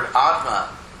course, the word Atma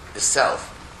is self.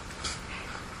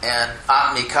 And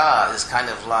Atmika is kind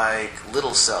of like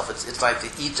little self. It's like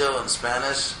the ito in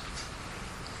Spanish,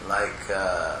 like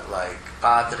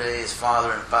padre is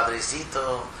father and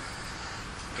padrecito,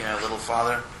 little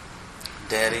father,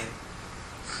 daddy.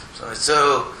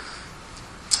 So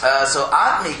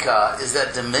Atmika is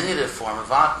that diminutive form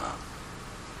of Atma.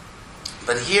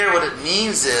 But here what it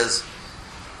means is,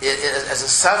 as a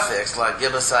suffix, like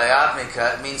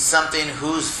Vyabhasayatmika, it means something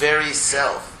whose very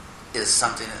self is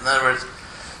something. In other words,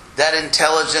 that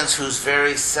intelligence whose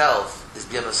very self is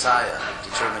Vyabhasaya,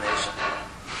 determination.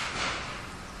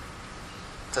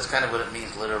 That's kind of what it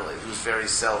means literally, whose very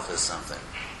self is something.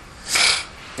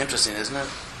 Interesting, isn't it?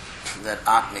 That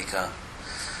Atmika.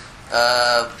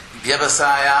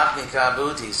 Vyabhasayatmika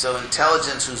buddhi. So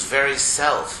intelligence whose very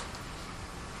self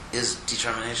is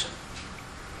determination.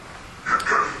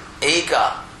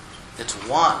 Eka, it's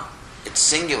one, it's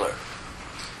singular.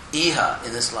 Iha,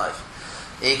 in this life.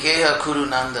 Ekeha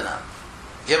kurunandana.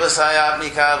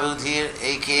 Vyabhasayatmika buddhi,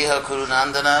 ekeha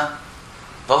kurunandana.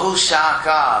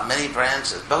 Bahushaka, many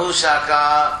branches.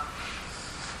 Bahushaka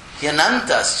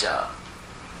hyanantascha.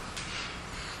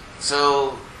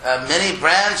 So, many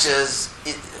branches,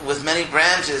 with many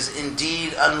branches,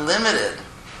 indeed unlimited,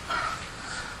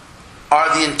 are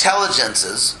the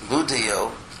intelligences,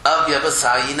 buddhiyo, of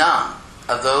Vyabhasayinam,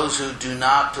 of those who do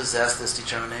not possess this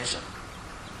determination.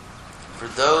 For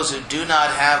those who do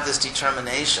not have this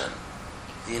determination,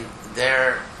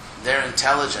 their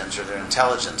intelligence or their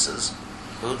intelligences,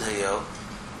 buddhiyo,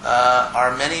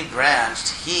 are many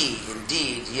branched.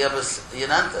 Indeed,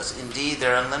 Yanantas, indeed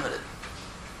they're unlimited.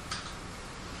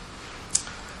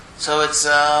 So it's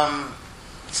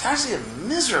actually a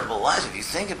miserable life if you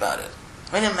think about it.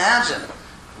 I mean, imagine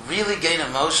really getting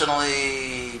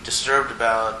emotionally disturbed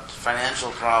about financial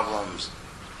problems,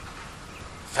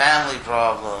 family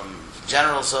problems,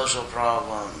 general social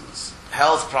problems,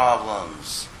 health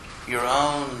problems, your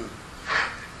own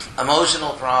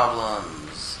emotional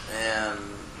problems, and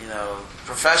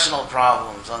professional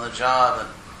problems on the job,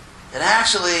 and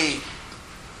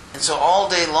so all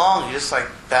day long you just like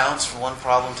bounce from one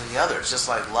problem to the other. It's just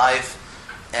like life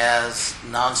as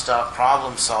non-stop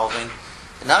problem solving.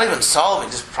 And not even solving,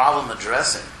 just problem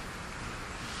addressing.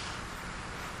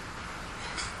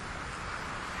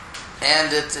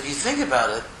 And if you think about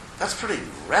it, that's pretty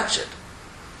wretched.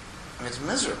 I mean, it's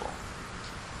miserable.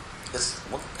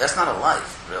 That's not a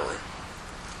life, really.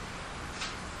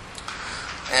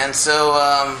 And so,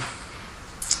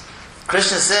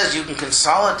 Krishna says you can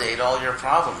consolidate all your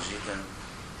problems. You can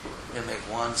make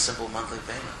one simple monthly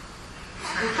payment.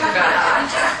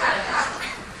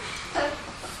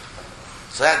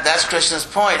 So that's Krishna's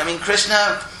point. I mean,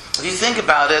 Krishna, if you think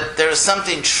about it, there is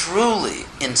something truly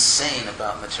insane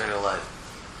about material life.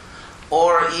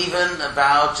 Or even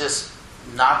about just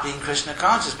not being Krishna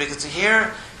conscious. Because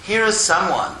here is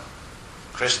someone,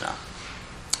 Krishna,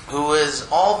 who is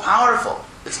all powerful.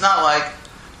 It's not like,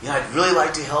 I'd really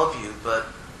like to help you, but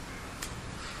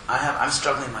I'm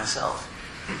struggling myself.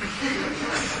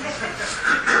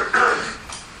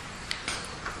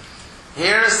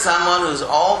 Here is someone who's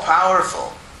all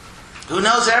powerful, who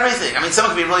knows everything. I mean,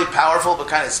 someone can be really powerful but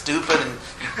kind of stupid and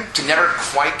can never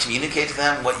quite communicate to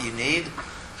them what you need.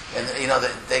 And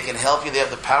that they can help you, they have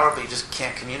the power, but you just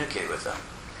can't communicate with them.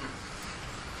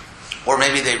 Or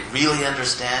maybe they really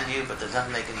understand you, but there's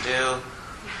nothing they can do.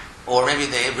 Or maybe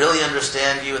they really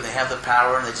understand you and they have the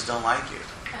power and they just don't like you.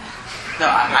 No,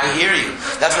 I hear you.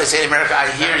 That's what they say in America, I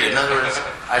hear you. In other words,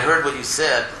 I heard what you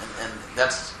said, and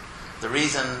that's the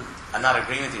reason I'm not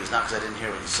agreeing with you, is not because I didn't hear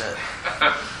what you said.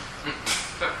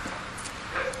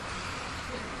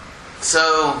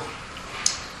 So,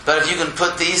 but if you can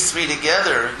put these three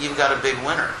together, you've got a big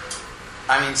winner.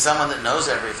 I mean, someone that knows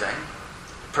everything,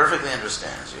 perfectly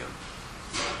understands you,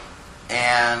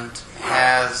 and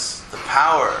has the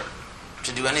power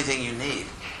to do anything you need,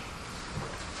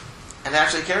 and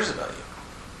actually cares about you.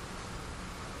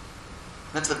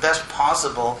 That's the best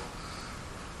possible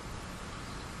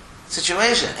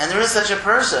situation. And there is such a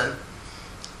person,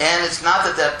 and it's not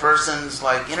that person's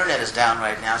internet is down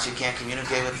right now, so you can't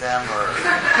communicate with them,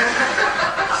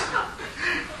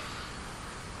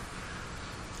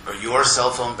 or your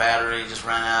cell phone battery just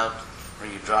ran out, or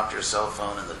you dropped your cell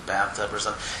phone in the bathtub or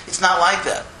something. It's not like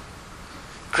that.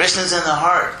 Krishna's in the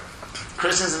heart.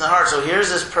 Krishna's in the heart. So here's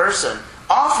this person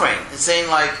offering and saying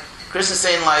Krishna's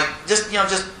saying just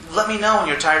let me know when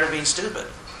you're tired of being stupid.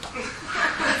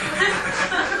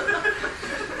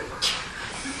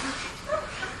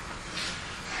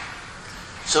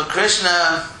 So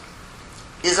Krishna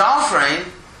is offering,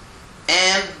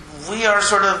 and we are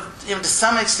sort of, to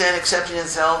some extent, accepting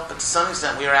its help, but to some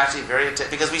extent we are actually very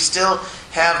because we still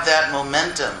have that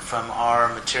momentum from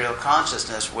our material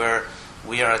consciousness where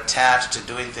we are attached to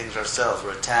doing things ourselves.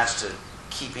 We're attached to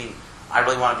keeping, I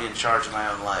really want to be in charge of my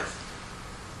own life.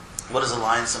 What is a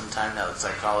line sometime now that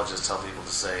psychologists tell people to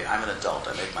say, I'm an adult,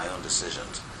 I make my own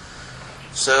decisions.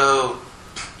 So,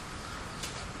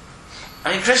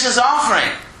 Krishna's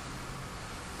offering.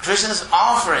 Krishna's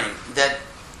offering that,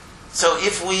 so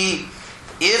if we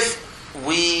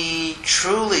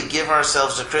truly give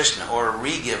ourselves to Krishna, or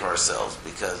re-give ourselves,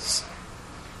 because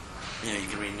you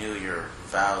can renew your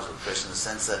vows with Krishna in the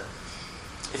sense that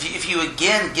if you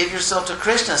again give yourself to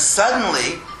Krishna,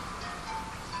 suddenly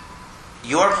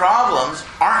your problems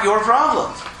aren't your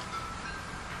problems.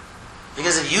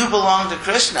 Because if you belong to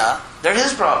Krishna, they're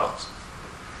his problems.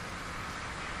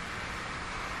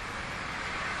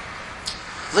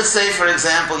 Let's say, for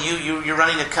example, you're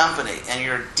running a company and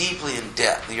you're deeply in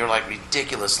debt. You're like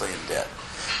ridiculously in debt.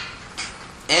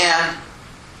 And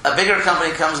a bigger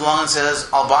company comes along and says,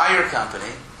 I'll buy your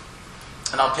company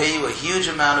and I'll pay you a huge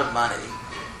amount of money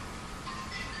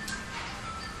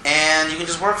and you can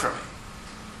just work for me.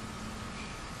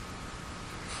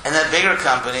 And that bigger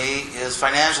company is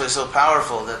financially so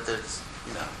powerful that there's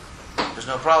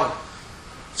no problem.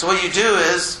 So what you do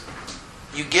is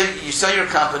you sell your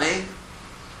company.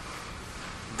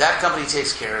 That company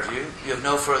takes care of you. You have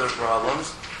no further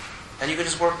problems, and you can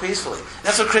just work peacefully. And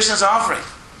that's what Krishna's offering.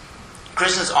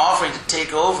 Krishna's offering to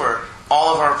take over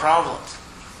all of our problems,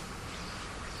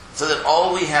 so that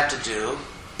all we have to do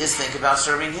is think about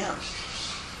serving him.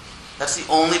 That's the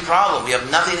only problem. We have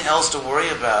nothing else to worry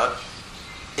about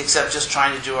except just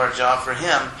trying to do our job for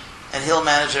him, and he'll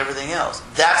manage everything else.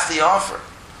 That's the offer.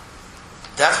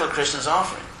 That's what Krishna's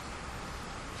offering.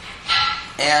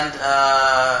 And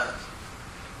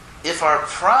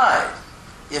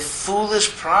if foolish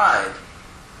pride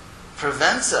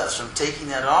prevents us from taking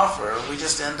that offer, we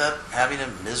just end up having a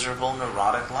miserable,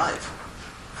 neurotic life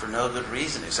for no good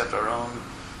reason except our own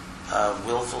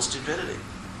willful stupidity.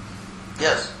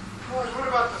 Yes? Well, what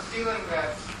about the feeling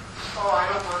that, I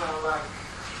don't want to,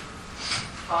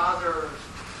 bother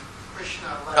Krishna?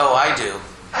 Oh, I do.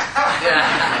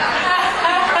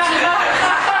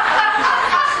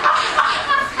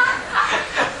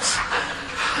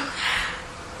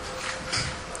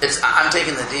 I'm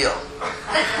taking the deal.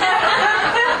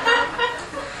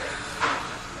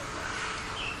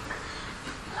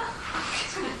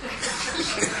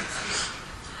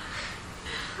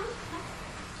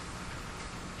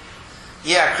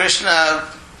 Yeah, Krishna.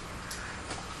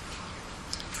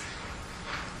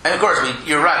 And of course,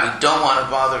 you're right, we don't want to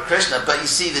bother Krishna, but you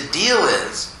see, the deal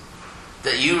is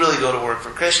that you really go to work for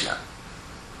Krishna.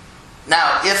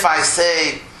 Now, if I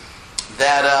say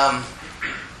that,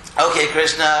 okay,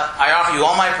 Krishna, I offer you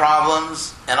all my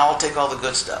problems, and I'll take all the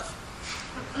good stuff.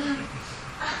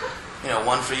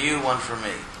 One for you, one for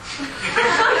me.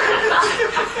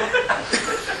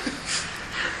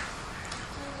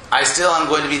 I still am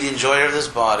going to be the enjoyer of this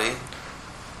body.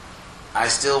 I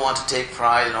still want to take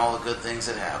pride in all the good things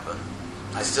that happen.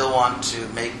 I still want to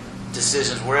make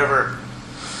decisions wherever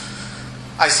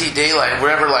I see daylight,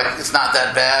 wherever it's not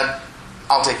that bad,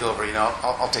 I'll take over,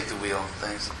 I'll take the wheel,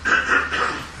 things.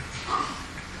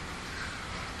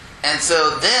 And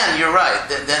so then, you're right,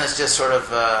 then it's just sort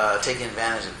of taking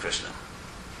advantage of Krishna.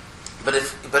 But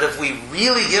if we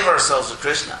really give ourselves to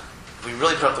Krishna, if we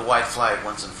really put up the white flag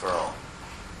once and for all,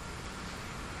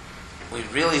 we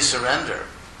really surrender,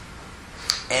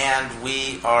 and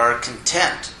we are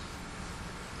content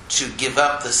to give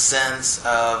up the sense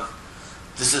of,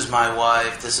 this is my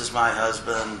wife, this is my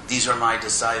husband, these are my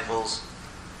disciples.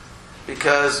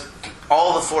 Because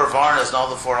all the 4 varnas and all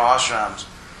the 4 ashrams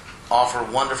offer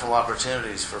wonderful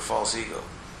opportunities for false ego.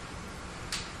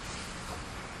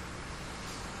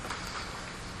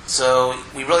 So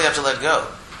we really have to let go.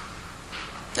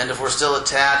 And if we're still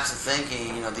attached to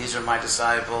thinking, these are my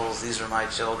disciples, these are my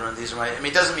children,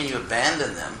 it doesn't mean you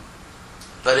abandon them,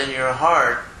 but in our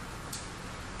heart,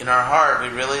 we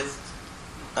really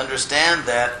understand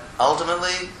that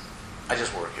ultimately, I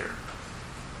just work here.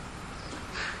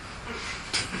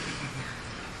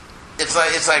 It's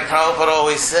like Prabhupada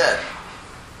always said,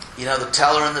 the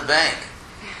teller in the bank.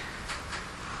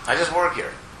 I just work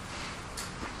here.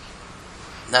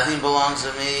 Nothing belongs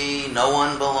to me. No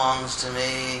one belongs to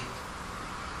me.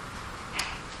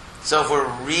 So if we're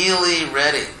really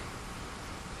ready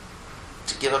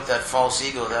to give up that false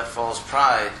ego, that false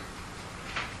pride,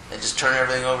 and just turn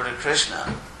everything over to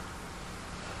Krishna,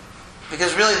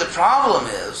 because really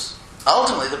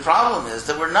ultimately the problem is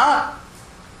that we're not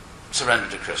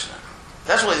surrendered to Krishna.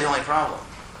 That's really the only problem.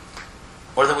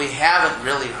 Or that we haven't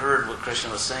really heard what Krishna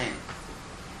was saying.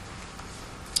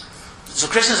 So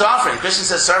Krishna's offering. Krishna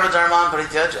says, Sarva Dharman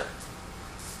Parityaja.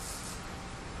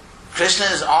 Krishna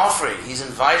is offering. He's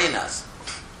inviting us.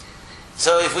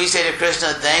 So if we say to Krishna,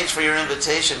 thanks for your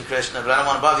invitation, Krishna, but I don't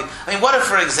want to bother you. I mean, what if,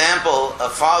 for example, a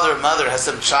father or mother has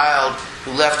some child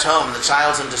who left home and the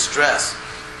child's in distress?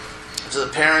 So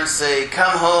the parents say,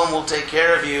 come home, we'll take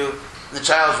care of you. And the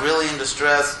child's really in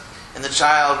distress. And the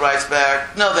child writes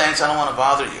back, no thanks, I don't want to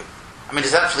bother you. I mean,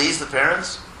 does that please the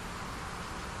parents?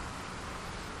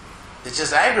 It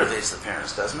just aggravates the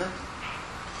parents, doesn't it?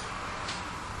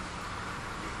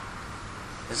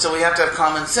 And so we have to have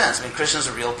common sense. I mean, Krishna's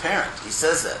a real parent. He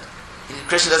says that.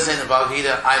 Krishna doesn't say in the Bhagavad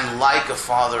Gita, I'm like a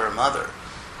father or mother.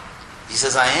 He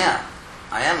says, I am.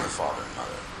 I am the father and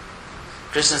mother.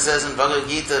 Krishna says in Bhagavad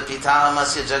Gita,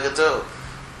 Pitamamasya Jagato,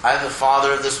 I am the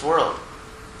father of this world.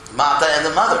 Mata and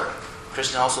the mother.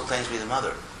 Krishna also claims to be the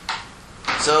mother.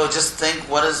 So just think,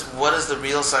 what is the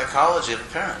real psychology of a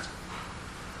parent?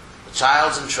 The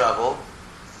child's in trouble.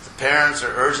 The parents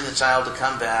are urging the child to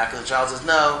come back, and the child says,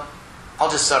 no, I'll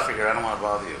just suffer here. I don't want to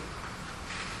bother you.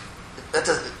 That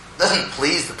doesn't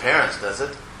please the parents, does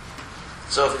it?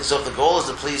 So if the goal is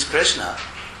to please Krishna,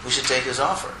 we should take his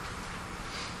offer.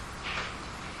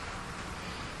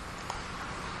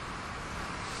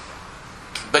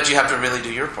 But you have to really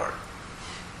do your part.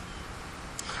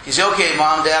 You say, okay,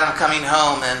 Mom, Dad, I'm coming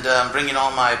home and I'm bringing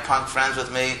all my punk friends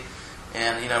with me,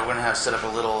 and we're going to have set up a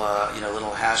little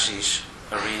hashish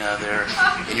arena there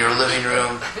in your living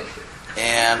room,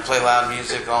 and play loud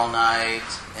music all night,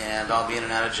 and I'll be in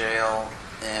and out of jail,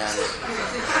 and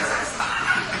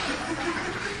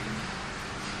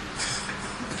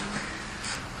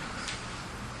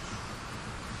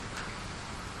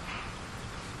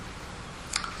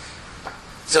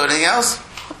so anything else?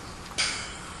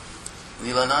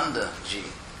 Nilananda ji.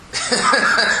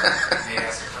 May I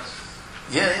ask a question?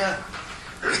 Yeah.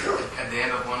 At the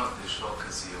end of one of the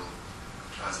shlokas, you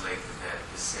translated that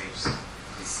the sages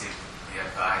received the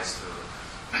advice to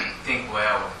think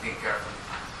well, think carefully.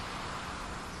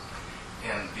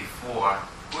 And before,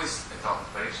 who is talking?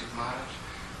 Parikshit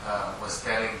Maharaj was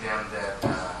telling them that,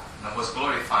 was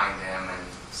glorifying them and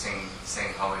saying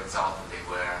how exalted they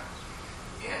were,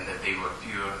 and that they were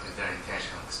pure, that their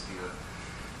intention was pure.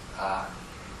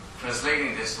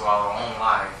 Translating this to our own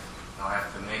life,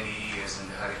 after many years in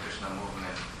the Hare Krishna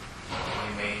movement, we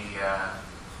may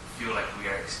feel like we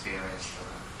are experienced,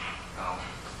 or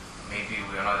maybe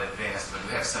we are not advanced, but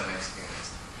we have some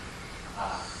experience.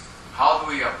 How do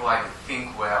we apply to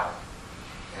think well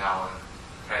in our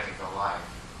practical life?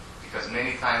 Because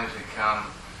many times we come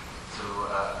to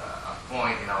a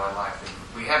point in our life that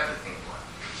we have to think well.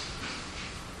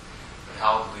 But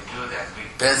how do we do that?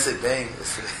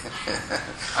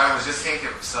 I was just thinking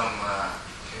of some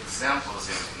examples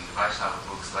in the Vaishnava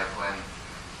books, like when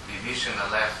Vibhishana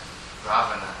left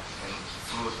Ravana and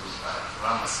flew to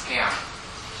Rama's camp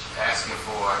asking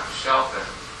for shelter.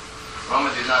 Rama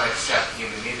did not accept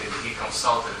him immediately. He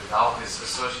consulted with all his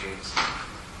associates.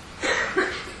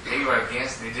 They were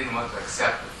against, they didn't want to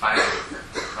accept it finally.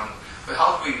 But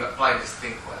how do we apply this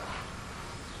think well?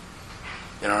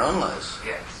 In our own lives?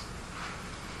 Yes.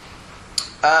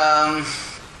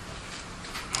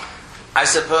 I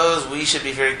suppose we should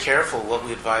be very careful what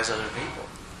we advise other people.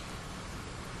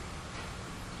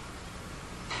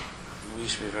 We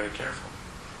should be very careful.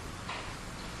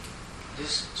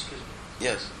 This, excuse me.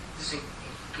 Yes. This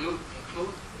include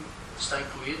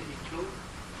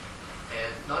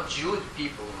not judge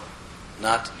people.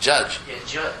 Not judge.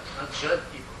 Yeah, not judge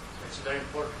people. That's very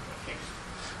important, I think.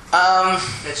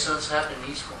 That's what's happening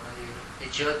in ISKCON. They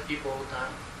judge people all the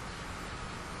time.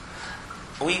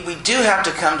 We do have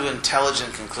to come to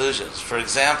intelligent conclusions. For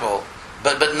example,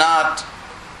 but not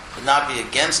be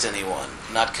against anyone,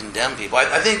 not condemn people.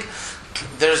 I think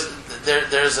there's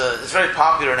it's very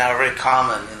popular now, very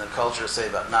common in the culture to say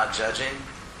about not judging.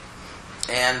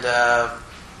 And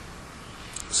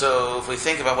so if we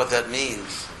think about what that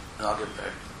means, and I'll get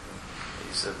back.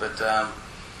 You said, but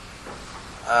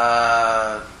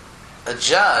a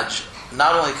judge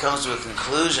not only comes to a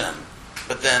conclusion,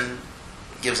 but then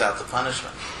gives out the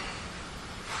punishment.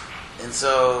 And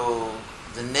so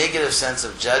the negative sense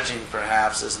of judging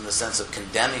perhaps is in the sense of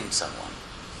condemning someone.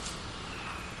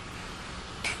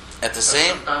 At the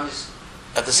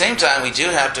same time, we do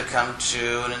have to come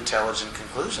to an intelligent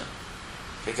conclusion.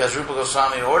 Because Rupa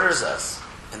Goswami orders us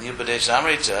in the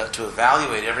Upadeshamrita to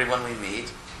evaluate everyone we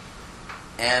meet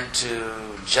and to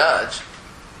judge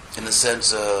in the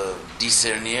sense of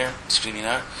discernier.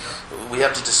 We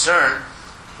have to discern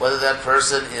whether that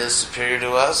person is superior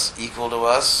to us, equal to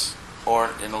us, or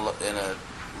in a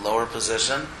lower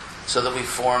position, so that we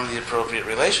form the appropriate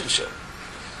relationship.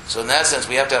 So in that sense,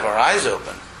 we have to have our eyes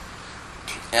open.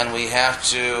 And we have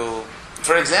to,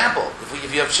 for example,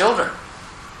 if you have children,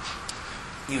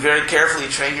 you very carefully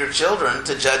train your children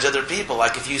to judge other people.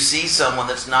 Like if you see someone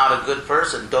that's not a good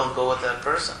person, don't go with that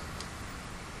person.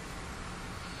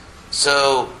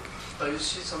 So, but you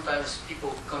see sometimes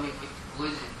people coming with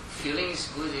good feelings,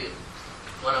 good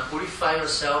want to purify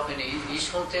yourself in the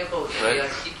Ishkon temple, and right. They are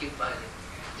taken by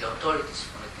the authorities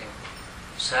from the temple.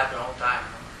 It's happened all the time.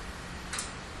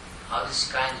 How this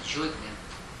kind of judgment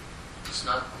is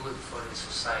not good for the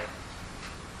society.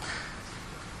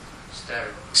 It's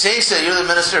terrible. Shesha, you're the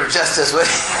Minister of Justice. I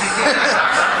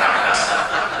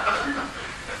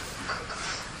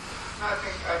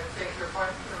think your point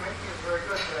you're making is very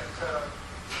good. That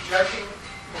judging,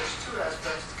 there's two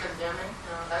aspects. Condemning,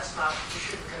 that's not, we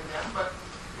shouldn't condemn, but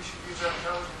we should use our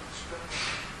intelligence.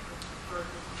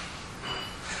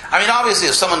 I mean, obviously,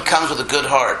 if someone comes with a good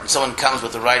heart and someone comes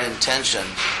with the right intention,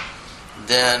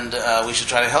 then we should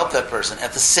try to help that person.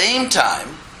 At the same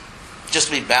time, just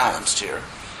to be balanced here,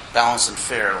 balanced and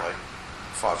fair, like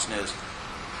Fox News.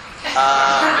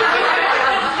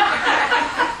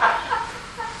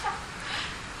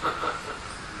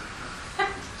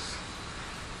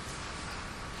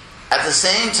 At the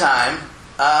same time,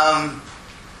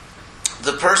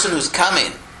 the person who's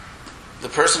coming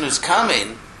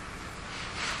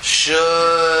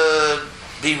should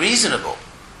be reasonable.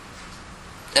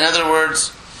 In other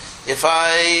words, if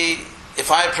I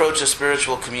approach a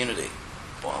spiritual community,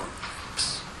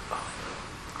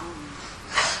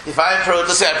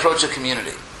 let's say I approach a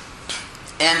community,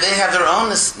 and they have their own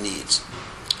needs.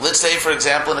 Let's say, for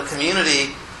example, in a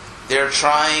community, they're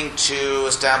trying to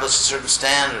establish a certain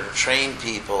standard, or train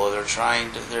people, or they're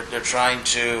trying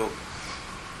to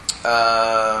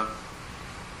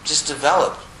just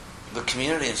develop the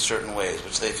community in certain ways,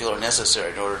 which they feel are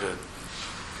necessary in order to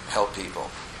help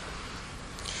people.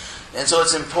 And so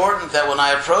it's important that when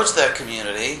I approach that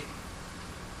community,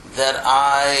 that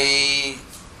I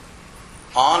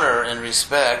honor and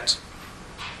respect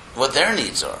what their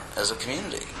needs are as a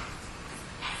community.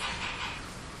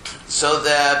 So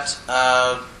that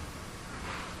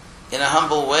in a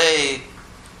humble way,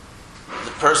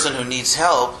 the person who needs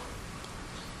help,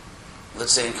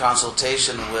 let's say in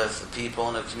consultation with the people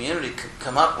in a community, could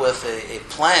come up with a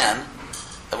plan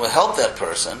that will help that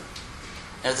person,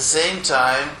 and at the same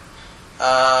time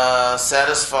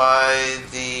satisfy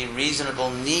the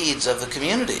reasonable needs of the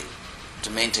community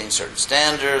to maintain certain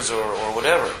standards or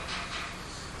whatever.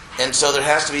 And so there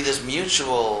has to be this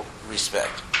mutual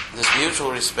respect.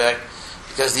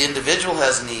 Because the individual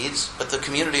has needs, but the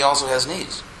community also has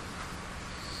needs.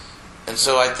 And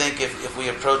so I think if we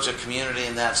approach a community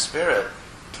in that spirit,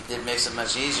 it makes it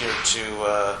much easier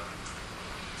to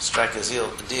strike a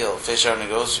deal, fechar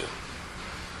negocio.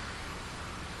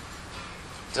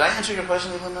 Did I answer your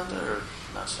question, Linda, or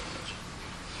not so much?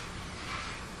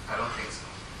 I don't think so.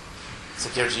 Você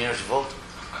quer dinheiro de volta?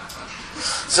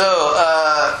 So,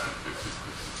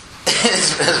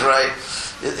 is right.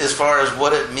 As far as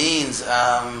what it means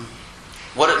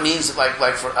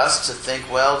like for us to think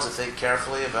well, to think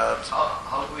carefully about...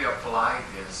 How do we apply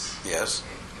this Yes.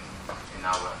 in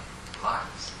our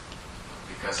lives?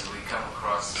 Because we come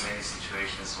across many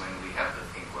situations when we have to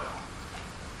think well,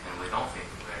 and we don't think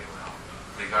very well,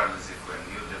 regardless if we're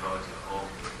new devotee or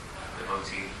old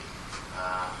devotee.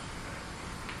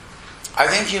 I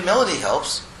think humility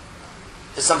helps.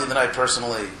 It's something that I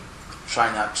personally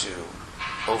try not to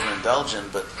overindulge in,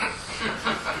 but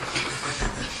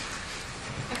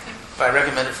I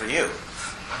recommend it for you.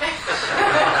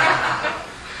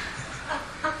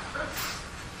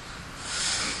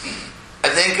 I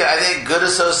think good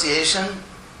association,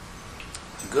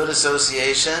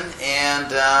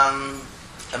 and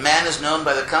a man is known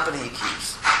by the company he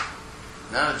keeps.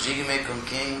 No, Jigme con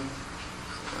quien,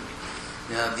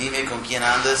 dime con quien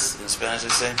andas, in Spanish they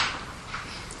say.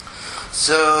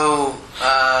 So,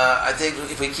 I think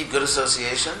if we keep good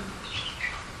association,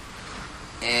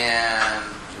 and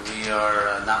we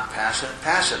are not passionate,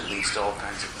 passion leads to all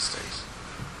kinds of mistakes.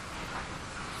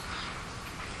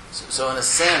 So in a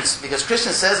sense, because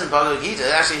Krishna says in Bhagavad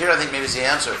Gita, actually here I think maybe is the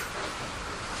answer.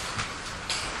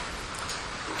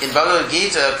 In Bhagavad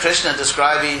Gita, Krishna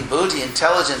describing buddhi,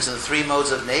 intelligence, in the three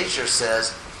modes of nature,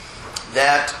 says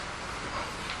that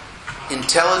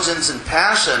intelligence and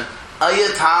passion,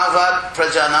 ayatavat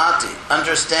prajanati,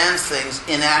 understands things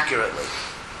inaccurately.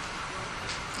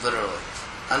 Literally.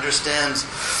 Understands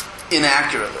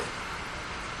inaccurately.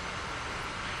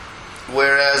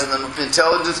 whereas in the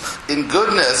intelligence, in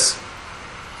goodness,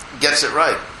 gets it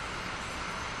right.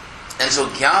 And so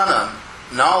jnana,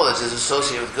 knowledge, is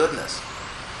associated with goodness.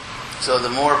 So the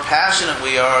more passionate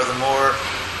we are, the more,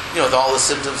 with all the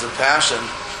symptoms of passion,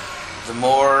 the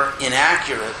more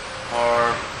inaccurate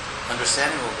our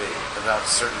understanding will be about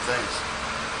certain things.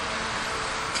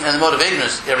 And the mode of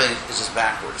ignorance, everything is just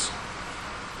backwards.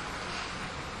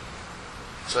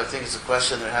 So I think it's a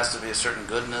question, there has to be a certain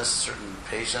goodness, certain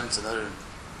patience, another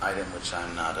item which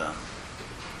I'm not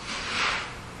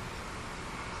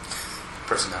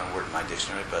person not a word in my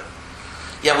dictionary, but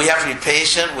yeah, we have to be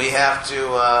patient, we have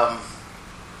to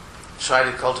try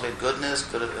to cultivate goodness,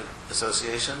 good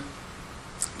association,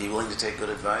 be willing to take good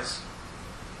advice.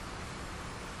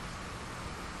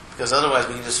 Because otherwise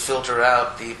we can just filter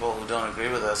out people who don't agree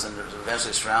with us and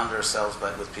eventually surround ourselves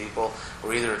with people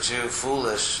who are either too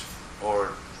foolish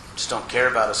or just don't care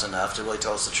about us enough to really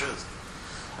tell us the truth.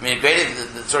 I mean,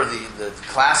 the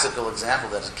classical example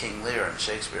of that is King Lear in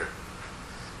Shakespeare.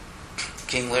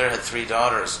 King Lear had 3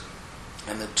 daughters,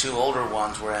 and the 2 older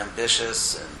ones were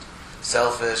ambitious and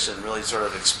selfish and really sort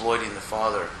of exploiting the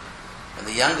father. And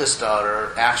the youngest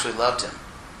daughter actually loved him.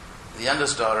 The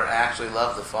youngest daughter actually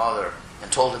loved the father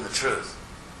and told him the truth.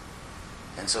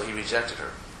 And so he rejected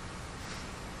her.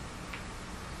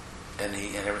 And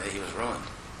he was ruined.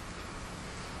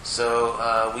 So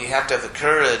we have to have the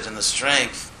courage and the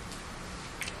strength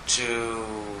to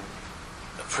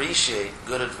appreciate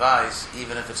good advice,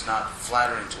 even if it's not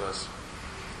flattering to us.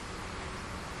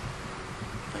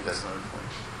 I think that's another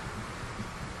point.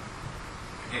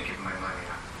 I can't give my money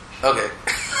out. Okay.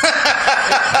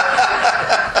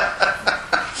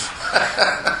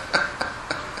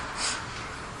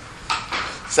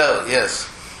 So, yes.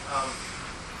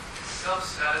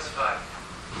 Self-satisfied.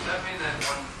 Does that mean that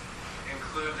one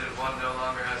include that one no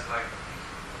longer has a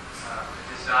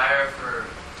desire for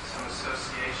some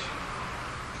association?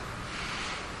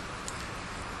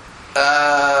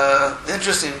 A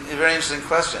very interesting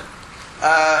question.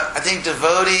 I think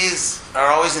devotees are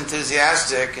always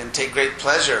enthusiastic and take great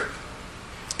pleasure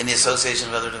in the association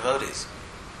of other devotees.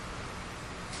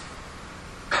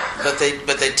 But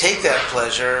they take that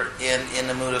pleasure in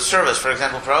the mood of service. For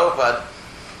example, Prabhupada,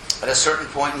 at a certain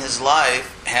point in his life,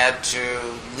 had to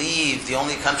leave the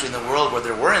only country in the world where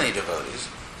there were any devotees.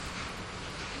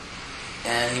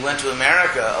 And he went to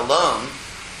America alone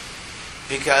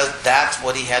because that's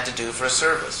what he had to do for a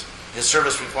service. His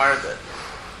service required that.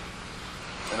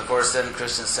 And of course then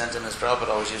Krishna sent him, as Prabhupada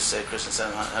always used to say, Krishna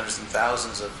sent him hundreds and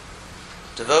thousands of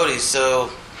devotees. So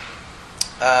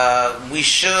we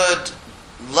should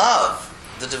love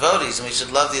the devotees and we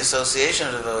should love the association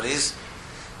of devotees,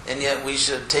 and yet we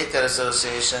should take that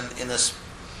association in the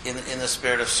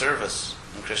spirit of service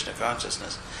in Krishna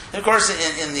consciousness. And of course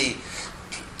in the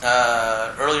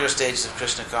earlier stages of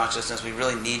Krishna consciousness we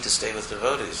really need to stay with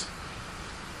devotees.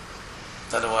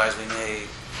 Otherwise we may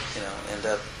end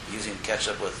up using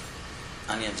ketchup with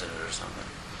onions in it or something.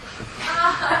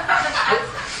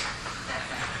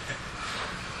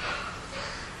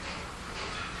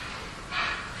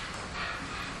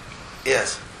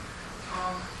 Yes.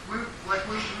 We've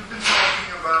been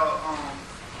talking about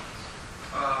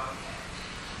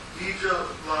Nija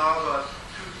Lava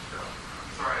Tusta.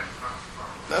 Sorry,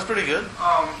 That's pretty good.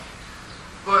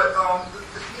 But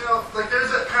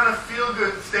there's that kind of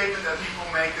feel-good statement that people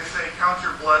make. They say, count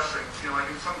your blessings. Like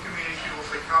in some communities, people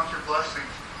say, count your blessings.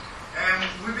 And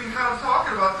we've been kind of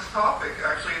talking about this topic,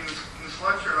 actually, in this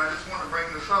lecture, and I just want to bring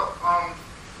this up.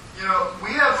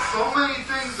 We have so many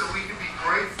things that we can be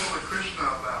grateful to Krishna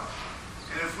about.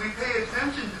 And if we pay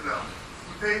attention to them,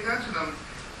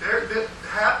 their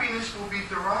happiness will be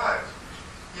derived.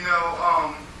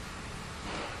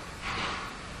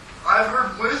 I've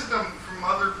heard wisdom from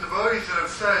other devotees that have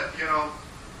said,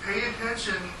 pay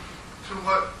attention to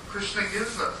what Krishna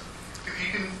gives us. If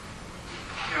you can,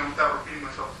 without repeating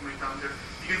myself so many times here,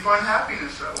 you can find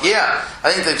happiness that way. Yeah,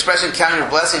 I think the expression "count your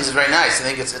blessings" is very nice. I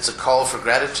think it's a call for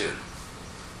gratitude,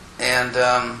 and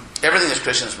everything is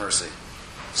Krishna's mercy.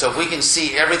 So if we can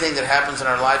see everything that happens in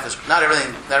our life as not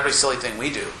every silly thing we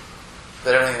do,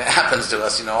 but everything that happens to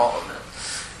us, all of it,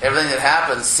 everything that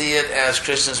happens, see it as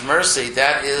Krishna's mercy.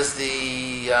 That is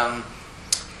the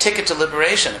ticket to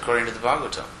liberation, according to the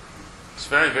Bhagavatam. It's a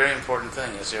very, very important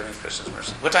thing, is serving Krishna's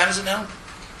mercy. What time is it now?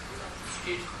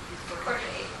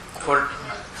 Quarter to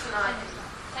 9.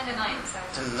 10 to 9, sorry.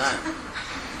 10 to 9.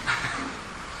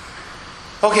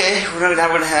 Okay, now we're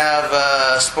going to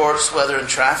have sports, weather, and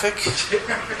traffic.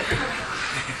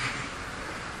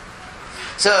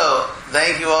 So,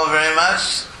 thank you all very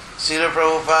much. Srila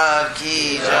Prabhupada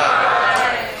Ki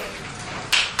Jai.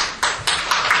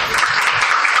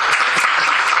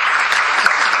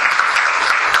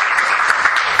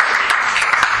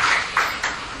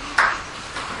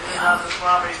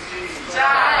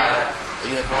 Are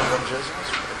you going to call them Jesuits?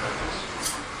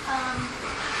 I'm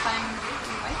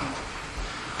waiting.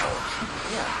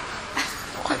 Yeah.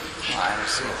 I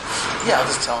understand. Yeah,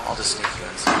 I'll just sneak you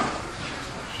in.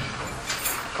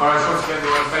 All right, once again,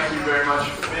 everyone, thank you very much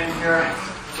for being here.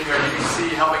 Being our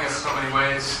UBC, helping us so many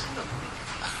ways.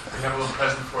 We have a little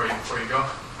present for you before you go.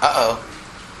 Uh-oh.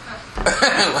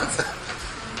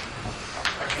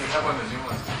 Actually, we have one of the new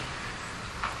ones.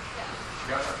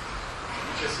 You got it?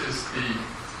 This is the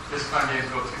Viscon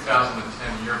Gainesville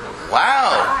 2010 yearbook.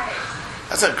 Wow.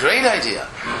 That's a great idea.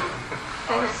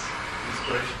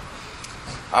 Inspiration.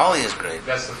 Ollie is great.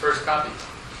 That's the first copy.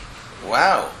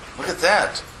 Wow. Look at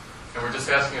that. And we're just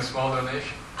asking a small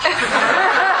donation.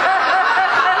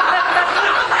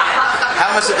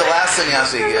 How much did the last thing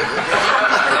actually give?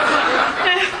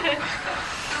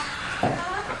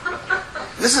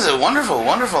 This is a wonderful,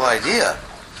 wonderful idea.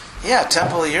 Yeah,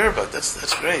 Temple Yearbook.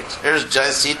 That's great. Here's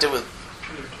Jacinta with...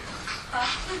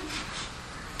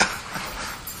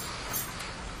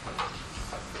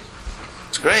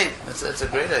 It's great. It's a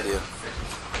great idea. Thank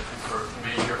you for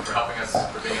being here, for helping us,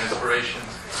 for being an inspiration.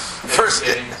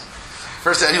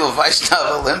 First annual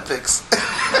Vaishnava Olympics.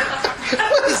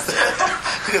 What is that?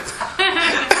 Look at that.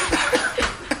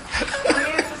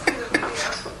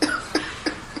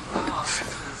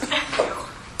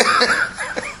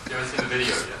 You haven't seen the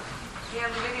video yet? Yeah,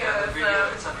 the video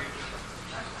is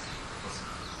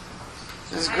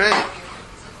This is great.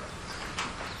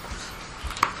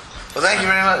 Well, thank you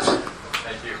very much.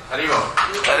 Thank you. Haribo.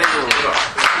 Haribo. Keep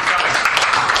coming.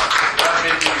 Glad to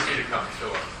make you to come.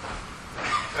 Show up.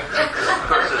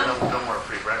 Of course, there's no more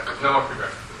free breakfast. No more free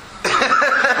breakfast.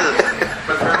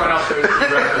 But for everyone else, there is free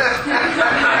breakfast.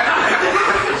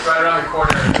 It's right around the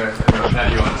corner in the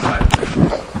patio on the